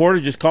Rob Porter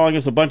just calling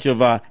us a bunch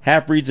of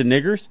half-breeds and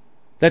niggers?"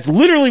 That's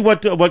literally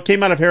what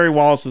came out of Harry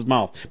Wallace's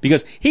mouth,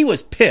 because he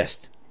was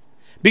pissed.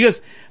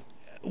 Because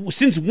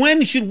since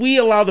when should we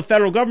allow the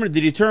federal government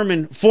to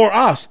determine for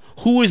us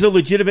who is a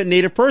legitimate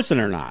native person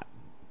or not?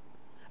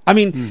 I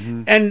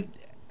mean,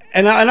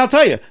 and I'll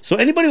tell you, so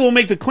anybody will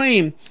make the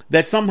claim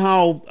that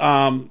somehow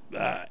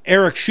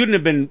Eric shouldn't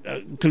have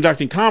been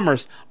conducting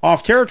commerce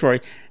off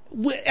territory.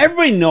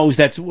 Everybody knows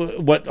that's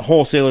what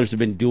wholesalers have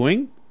been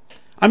doing.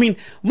 I mean,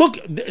 look,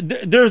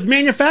 there's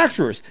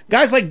manufacturers,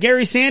 guys like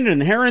Gary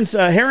Sandin,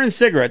 Heron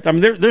Cigarettes. I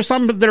mean, there's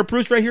some that are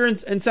produced right here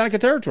in Seneca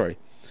territory.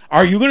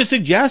 Are you going to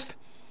suggest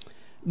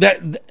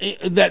that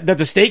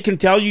the state can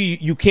tell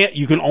you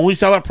can only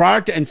sell that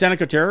product in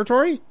Seneca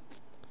territory?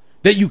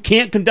 That you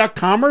can't conduct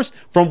commerce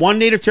from one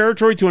native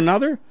territory to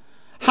another?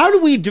 How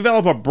do we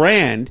develop a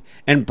brand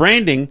and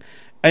branding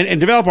and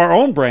develop our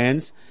own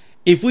brands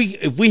if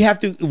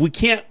we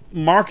can't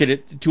market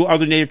it to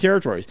other native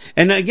territories?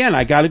 And again,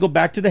 I got to go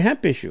back to the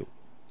hemp issue.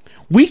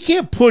 We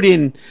can't put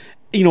in,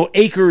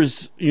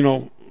 acres,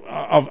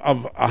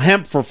 of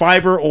hemp for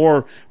fiber,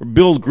 or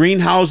build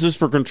greenhouses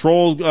for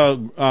controlled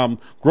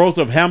growth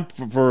of hemp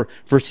for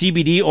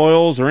CBD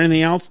oils or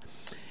anything else,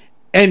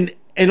 and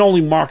only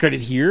market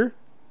it here.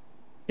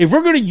 If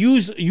we're going to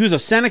use a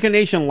Seneca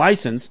Nation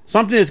license,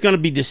 something that's going to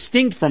be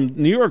distinct from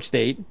New York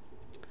State,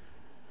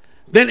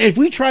 then if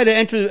we try to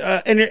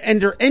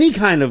enter any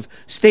kind of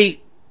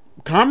state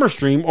commerce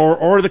stream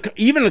or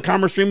even the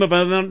commerce stream of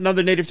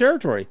another native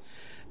territory,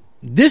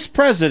 this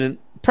precedent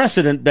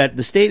that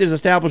the state is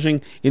establishing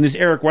in this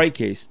Eric White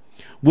case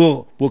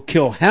will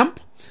kill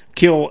hemp,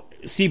 kill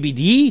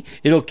CBD,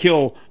 it'll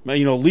kill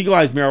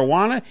legalized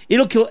marijuana,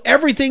 it'll kill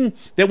everything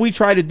that we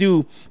try to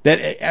do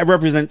that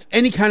represents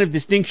any kind of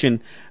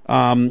distinction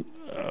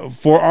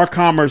for our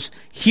commerce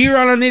here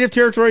on our native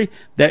territory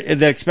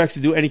that expects to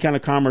do any kind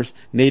of commerce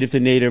native to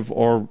native,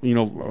 or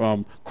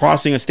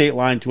crossing a state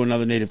line to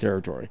another native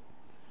territory.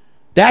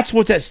 That's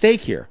what's at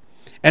stake here.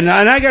 And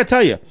I got to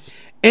tell you,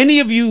 any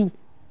of you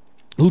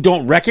who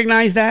don't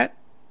recognize that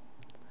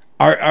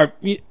are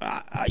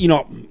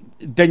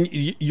then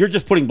you're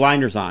just putting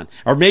blinders on.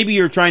 Or maybe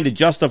you're trying to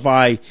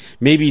justify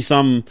maybe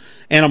some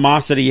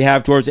animosity you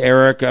have towards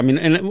Eric. I mean,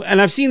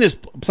 and I've seen this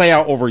play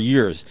out over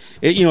years.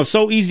 It's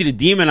so easy to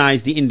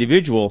demonize the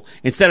individual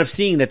instead of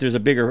seeing that there's a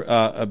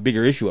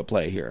bigger issue at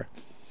play here.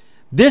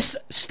 This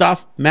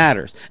stuff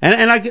matters.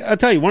 And I'll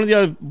tell you, one of the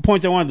other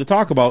points I wanted to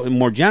talk about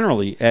more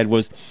generally, Ed,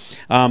 was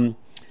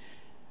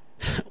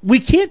we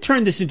can't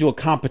turn this into a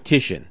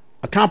competition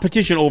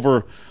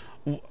over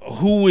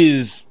who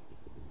is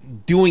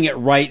doing it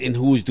right and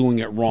who is doing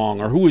it wrong,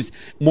 or who is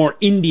more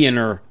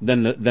Indianer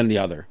than the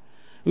other.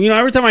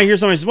 Every time I hear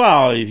somebody say,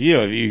 "Well, if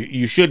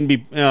you shouldn't be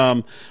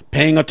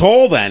paying a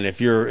toll then if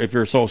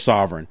you're so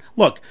sovereign."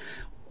 Look,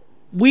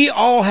 we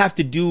all have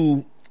to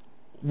do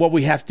what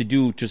we have to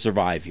do to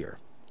survive here,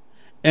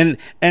 and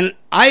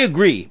I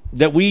agree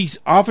that we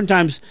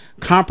oftentimes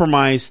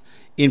compromise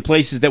in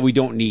places that we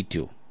don't need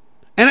to,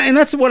 and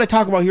that's what I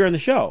talk about here on the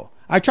show.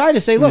 I try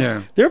to say, look,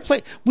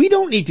 we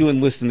don't need to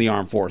enlist in the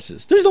armed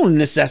forces. There's no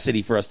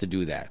necessity for us to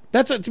do that.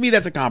 To me,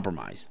 that's a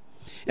compromise.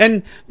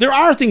 And there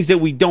are things that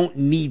we don't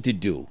need to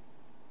do.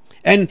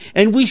 And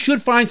we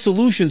should find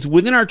solutions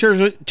within our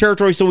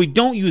territory so we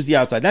don't use the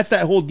outside. That's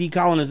that whole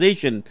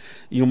decolonization,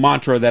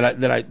 mantra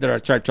that I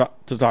try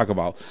to talk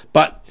about.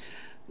 But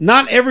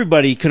not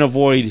everybody can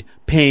avoid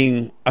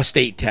paying a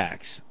state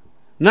tax.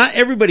 Not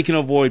everybody can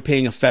avoid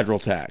paying a federal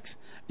tax.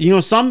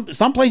 Some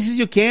places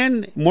you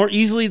can more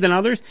easily than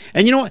others.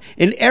 And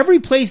in every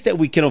place that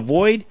we can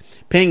avoid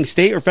paying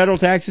state or federal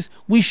taxes,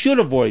 we should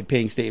avoid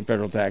paying state and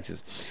federal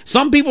taxes.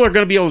 Some people are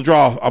going to be able to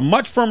draw a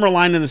much firmer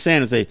line in the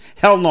sand and say,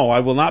 "Hell no, I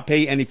will not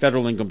pay any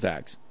federal income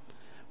tax."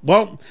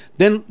 Well,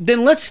 then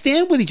let's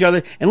stand with each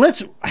other and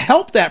let's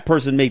help that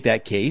person make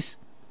that case.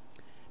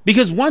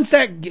 Because once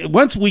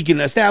we can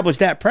establish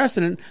that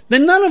precedent,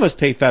 then none of us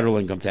pay federal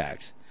income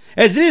tax.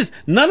 As it is,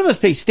 none of us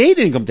pay state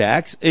income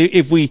tax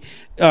if we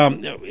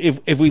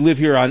live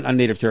here on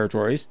native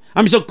territories.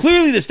 I mean, so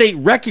clearly the state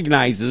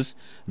recognizes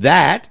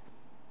that,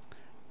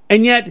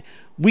 and yet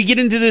we get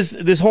into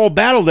this whole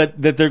battle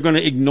that they're going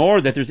to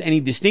ignore that there's any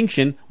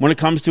distinction when it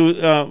comes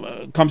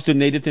to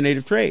native to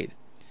native trade.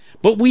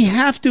 But we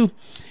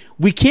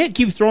can't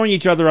keep throwing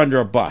each other under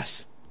a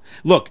bus.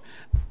 Look,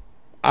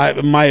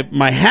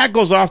 my hat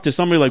goes off to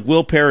somebody like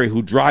Will Perry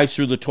who drives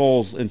through the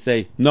tolls and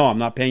say, "No, I'm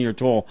not paying your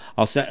toll."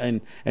 I'll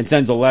send and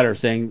sends a letter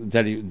saying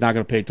that he's not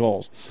going to pay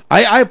tolls.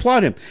 I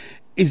applaud him.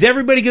 Is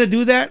everybody going to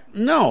do that?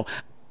 No.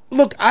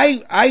 Look,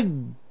 I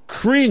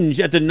cringe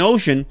at the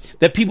notion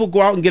that people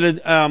go out and get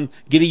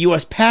a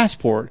U.S.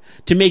 passport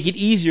to make it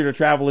easier to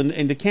travel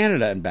into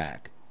Canada and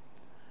back.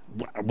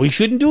 We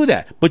shouldn't do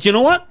that. But you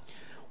know what?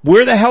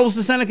 Where the hell is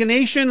the Seneca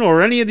Nation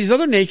or any of these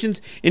other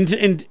nations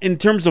in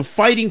terms of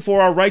fighting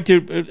for our right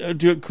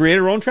to create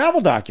our own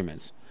travel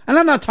documents? And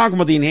I'm not talking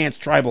about the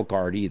enhanced tribal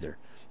card either.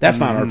 That's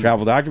not our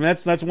travel document.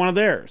 That's one of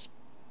theirs.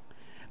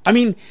 I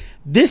mean,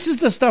 this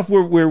is the stuff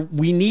where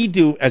we need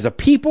to, as a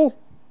people,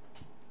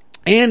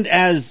 and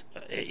as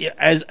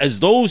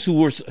those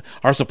who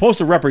are supposed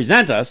to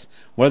represent us,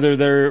 whether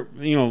they're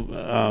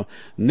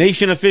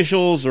nation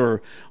officials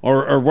or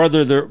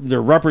whether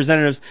they're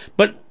representatives,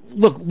 but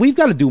look, we've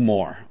got to do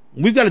more.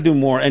 We've got to do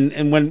more.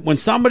 And when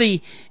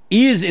somebody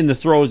is in the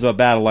throes of a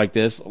battle like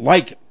this,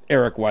 like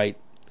Eric White,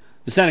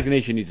 the Seneca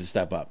Nation needs to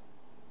step up.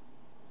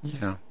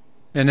 Yeah.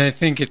 And I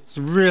think it's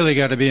really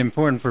got to be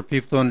important for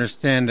people to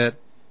understand that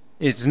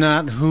it's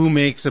not who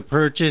makes a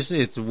purchase,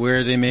 it's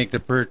where they make the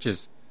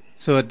purchase.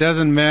 So it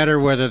doesn't matter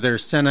whether they're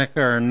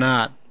Seneca or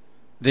not.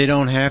 They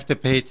don't have to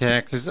pay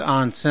taxes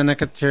on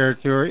Seneca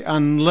territory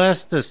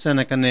unless the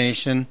Seneca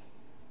Nation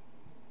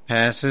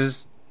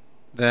passes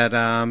that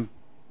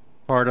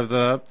part of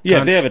the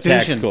Constitution. They have a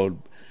tax code.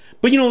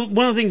 But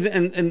one of the things,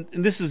 and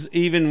this is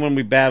even when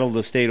we battle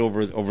the state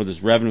over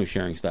this revenue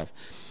sharing stuff.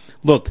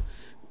 Look,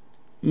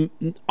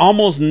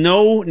 almost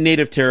no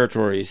native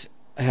territories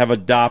have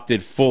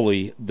adopted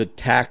fully the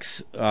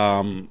tax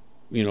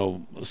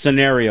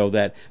scenario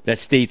that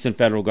states and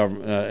federal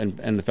government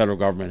and the federal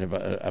government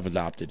have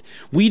adopted.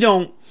 We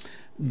don't.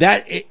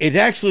 That it's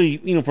actually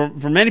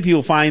for many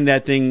people find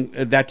that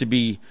to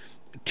be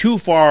too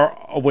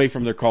far away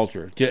from their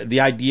culture. To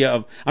the idea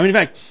of, in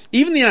fact,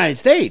 even the United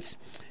States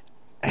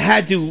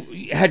had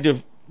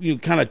to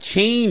kind of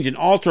change and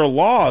alter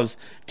laws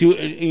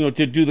to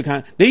do the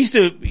kind. It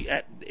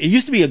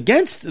used to be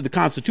against the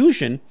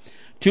Constitution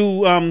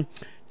to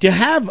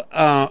have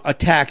a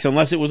tax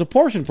unless it was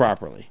apportioned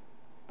properly.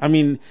 I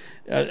mean,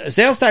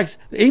 sales tax,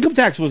 income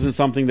tax wasn't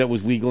something that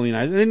was legal in the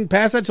United States. They didn't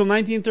pass that until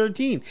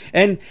 1913.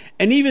 And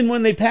even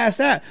when they passed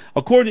that,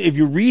 if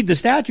you read the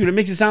statute, it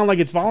makes it sound like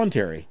it's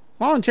voluntary.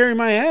 Voluntary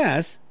my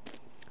ass.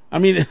 I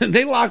mean,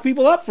 they lock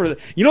people up for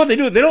what they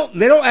do? They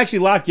don't actually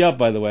lock you up,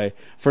 by the way,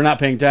 for not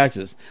paying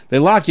taxes. They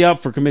lock you up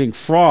for committing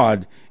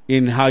fraud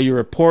in how you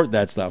report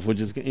that stuff, which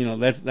is,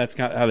 that's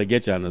kind of how they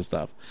get you on this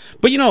stuff.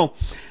 But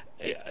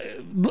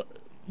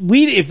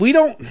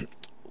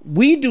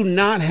we do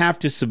not have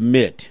to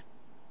submit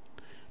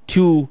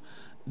to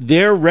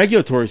their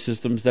regulatory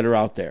systems that are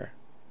out there.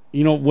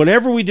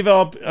 Whatever we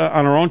develop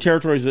on our own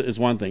territories is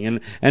one thing,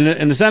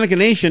 and the Seneca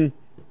Nation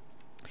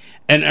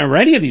and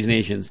any of these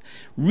nations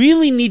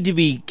really need to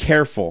be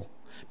careful,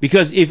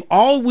 because if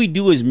all we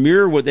do is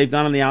mirror what they've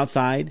done on the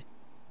outside,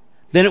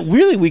 then it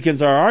really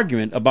weakens our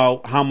argument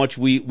about how much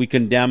we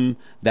condemn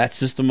that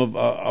system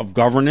of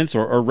governance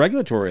or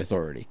regulatory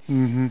authority.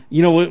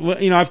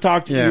 Mm-hmm. I've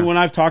talked when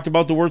I've talked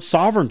about the word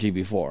sovereignty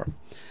before.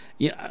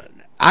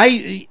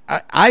 I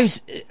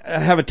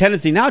have a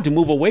tendency now to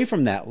move away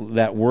from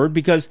that word,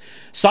 because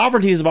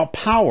sovereignty is about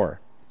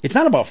power. It's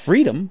not about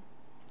freedom.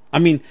 I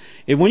mean,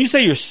 when you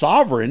say you're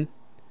sovereign,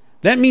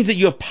 that means that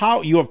you have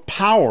power. You have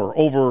power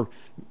over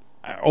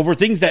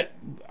things that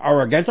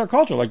are against our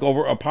culture, like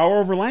a power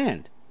over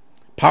land,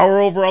 power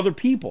over other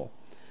people.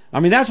 I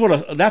mean, that's what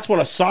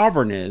a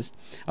sovereign is.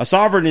 A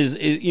sovereign is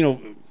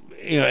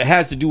it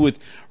has to do with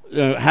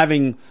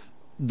having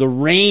the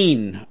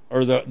reign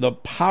or the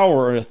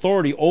power or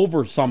authority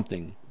over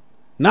something.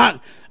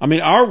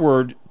 Our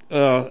word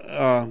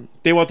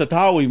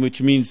Tewatatawi,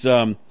 which means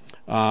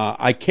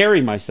I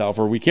carry myself,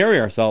 or we carry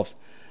ourselves.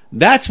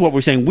 That's what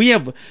we're saying. We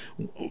have,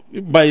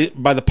 by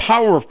the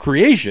power of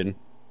creation,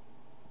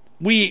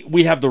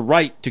 we have the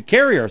right to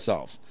carry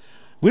ourselves.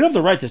 We don't have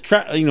the right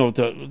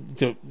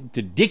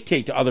to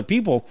dictate to other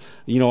people,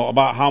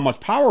 about how much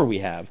power we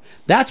have.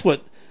 That's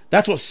what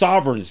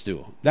sovereigns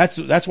do.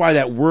 That's why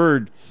that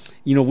word,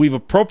 we've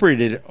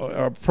appropriated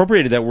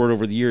that word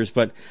over the years,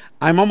 but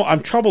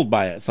I'm troubled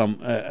by it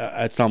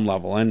at some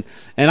level, and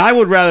I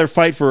would rather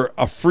fight for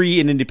a free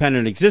and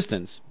independent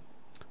existence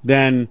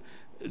than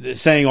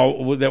saying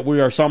that we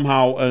are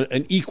somehow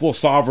an equal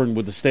sovereign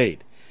with the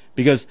state,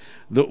 because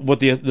the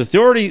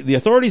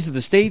authorities that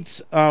the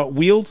states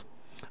wield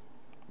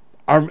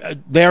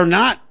they are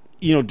not,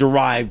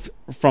 derived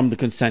from the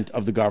consent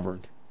of the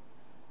governed.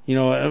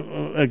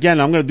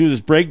 Again, I'm going to do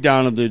this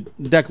breakdown of the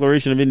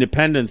Declaration of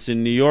Independence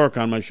in New York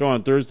on my show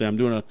on Thursday. I'm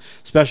doing a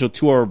special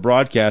 2-hour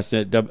broadcast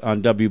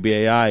on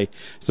WBAI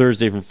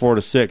Thursday from 4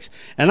 to 6.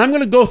 And I'm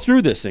going to go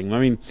through this thing. I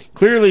mean,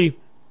 clearly,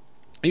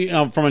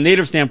 from a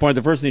native standpoint,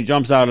 the first thing that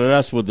jumps out at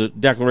us with the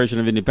Declaration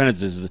of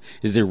Independence is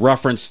the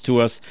reference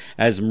to us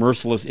as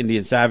merciless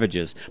Indian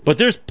savages. But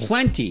there's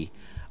plenty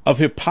of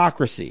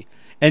hypocrisy.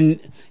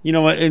 And,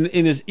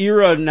 in this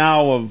era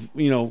now of,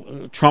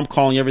 Trump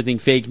calling everything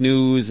fake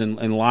news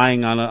and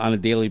lying on a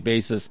daily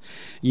basis,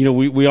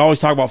 we always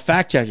talk about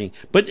fact checking.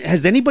 But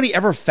has anybody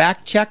ever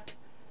fact checked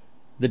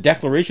the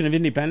Declaration of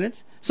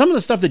Independence? Some of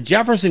the stuff that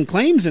Jefferson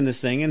claims in this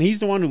thing, and he's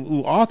the one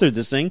who authored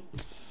this thing,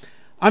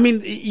 I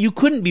mean, you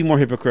couldn't be more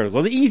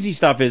hypocritical. The easy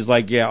stuff is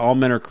like, yeah, all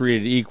men are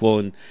created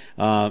equal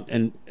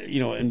and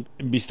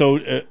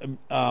bestowed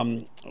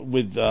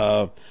with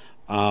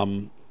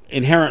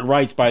inherent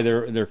rights by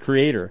their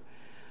creator.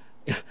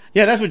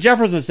 Yeah, that's what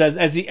Jefferson says.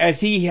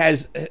 As he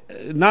has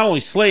not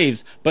only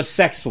slaves but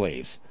sex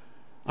slaves.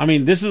 I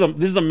mean, this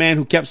is a man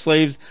who kept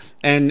slaves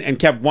and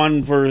kept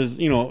one for his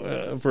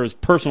for his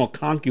personal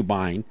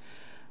concubine,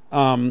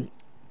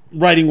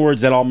 writing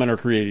words that all men are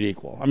created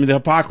equal. I mean, the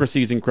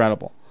hypocrisy is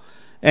incredible.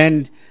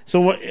 And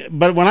so,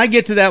 but when I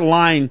get to that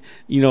line,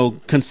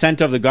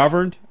 consent of the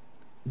governed,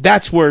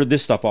 that's where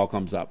this stuff all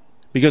comes up.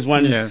 Because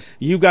when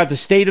you got the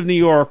state of New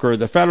York or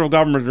the federal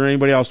government or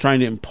anybody else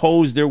trying to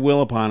impose their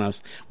will upon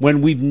us,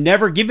 when we've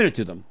never given it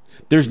to them,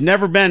 there's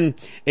never been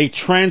a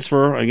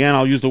transfer. Again,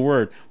 I'll use the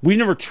word. We've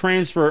never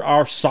transferred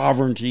our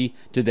sovereignty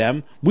to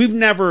them. We've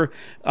never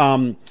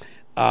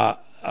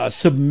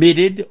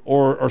submitted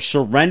or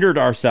surrendered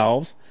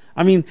ourselves.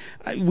 I mean,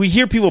 we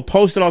hear people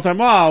post it all the time.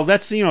 Oh,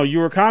 that's, you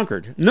were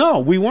conquered. No,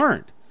 we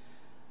weren't.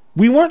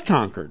 We weren't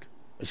conquered.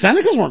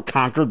 Senecas weren't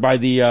conquered by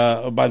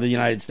the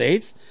United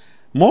States.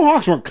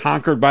 Mohawks weren't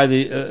conquered by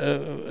the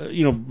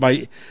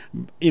by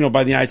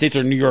the United States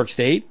or New York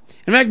State.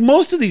 In fact,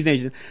 most of these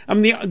nations, I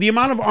mean, the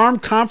amount of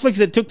armed conflicts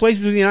that took place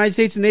between the United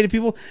States and Native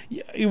people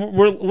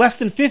were less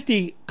than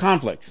 50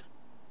 conflicts,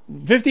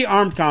 50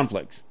 armed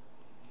conflicts.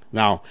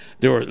 Now,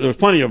 there was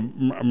plenty of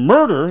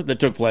murder that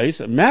took place,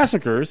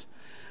 massacres,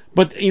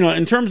 but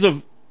in terms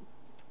of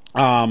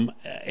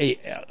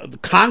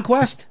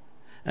conquest.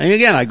 And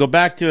again, I go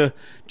back to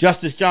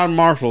Justice John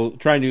Marshall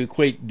trying to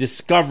equate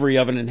discovery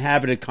of an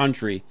inhabited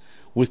country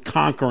with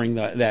conquering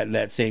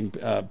that same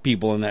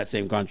people in that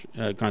same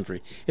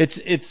country.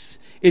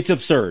 It's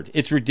absurd.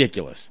 It's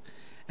ridiculous.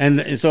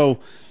 And so,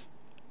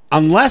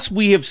 unless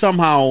we have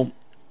somehow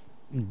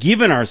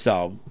given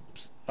ourselves,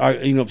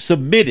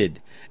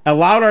 submitted,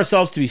 allowed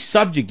ourselves to be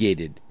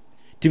subjugated,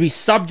 to be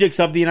subjects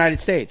of the United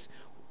States.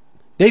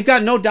 They've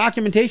got no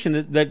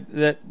documentation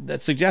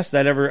that suggests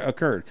that ever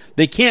occurred.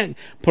 They can't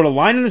put a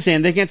line in the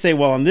sand. They can't say,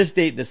 well, on this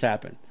date this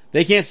happened.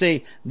 They can't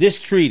say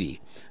this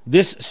treaty,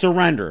 this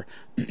surrender,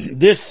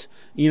 this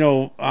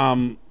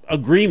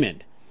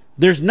agreement.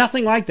 There's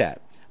nothing like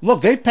that. Look,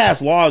 they've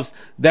passed laws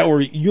that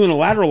were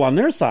unilateral on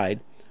their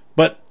side,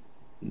 but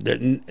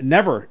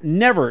never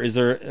is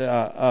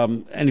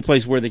there any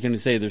place where they can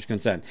say there's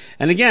consent.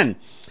 And again,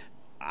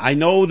 I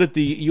know that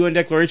the UN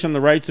Declaration on the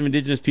Rights of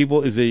Indigenous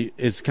People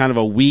is kind of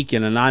a weak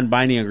and a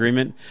non-binding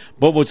agreement,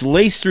 but what's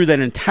laced through that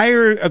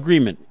entire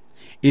agreement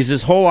is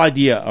this whole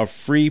idea of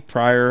free,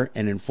 prior,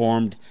 and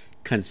informed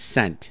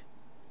consent.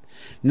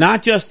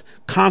 Not just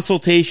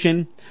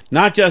consultation,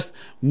 not just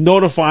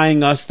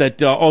notifying us that,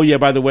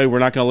 by the way, we're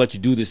not going to let you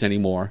do this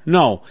anymore.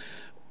 No,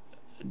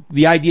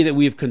 the idea that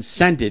we have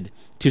consented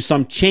to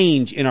some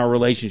change in our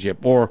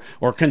relationship, or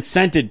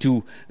consented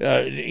to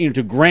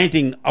to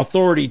granting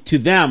authority to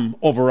them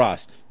over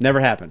us. Never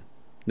happened.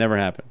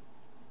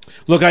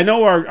 Look, I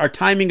know our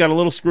timing got a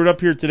little screwed up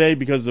here today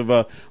because of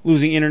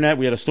losing internet.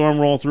 We had a storm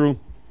roll through.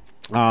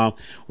 So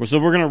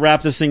we're going to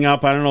wrap this thing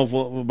up. I don't know if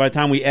by the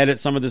time we edit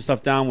some of this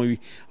stuff down,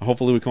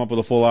 hopefully we come up with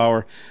a full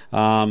hour.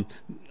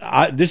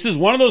 This is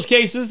one of those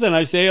cases, and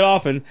I say it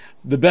often,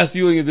 the best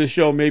viewing of this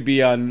show may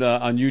be on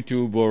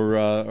YouTube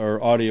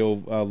or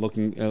audio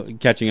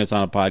catching us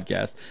on a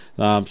podcast.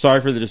 Sorry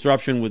for the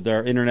disruption with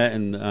our internet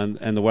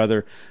and the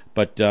weather,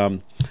 but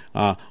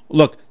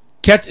look.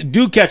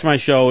 Catch my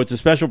show. It's a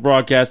special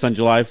broadcast on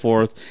July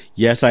 4th.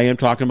 Yes, I am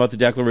talking about the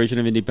Declaration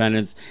of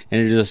Independence,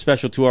 and it is a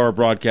special 2-hour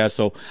broadcast,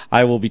 so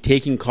I will be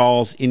taking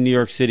calls in New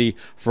York City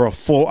for a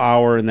full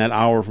hour, in that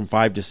hour from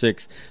 5 to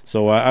 6.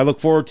 So I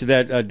look forward to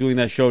that, doing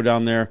that show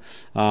down there,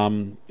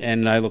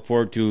 and I look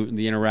forward to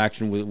the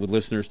interaction with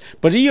listeners.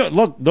 But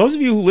look, those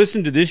of you who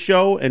listen to this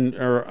show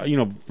or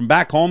from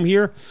back home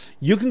here,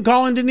 you can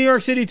call into New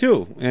York City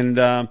too,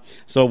 and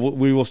so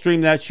we will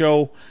stream that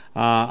show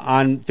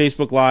on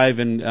Facebook Live,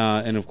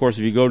 and of course,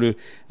 if you go to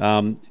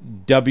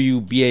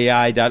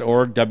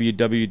WBAI.org,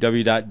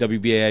 www.wbai.org,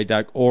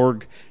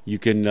 you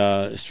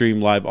can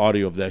stream live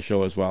audio of that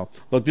show as well.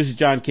 Look, this is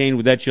John Kane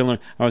with Ed Schindler.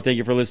 I want to thank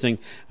you for listening.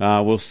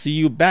 We'll see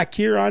you back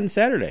here on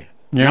Saturday.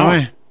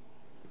 Yeah.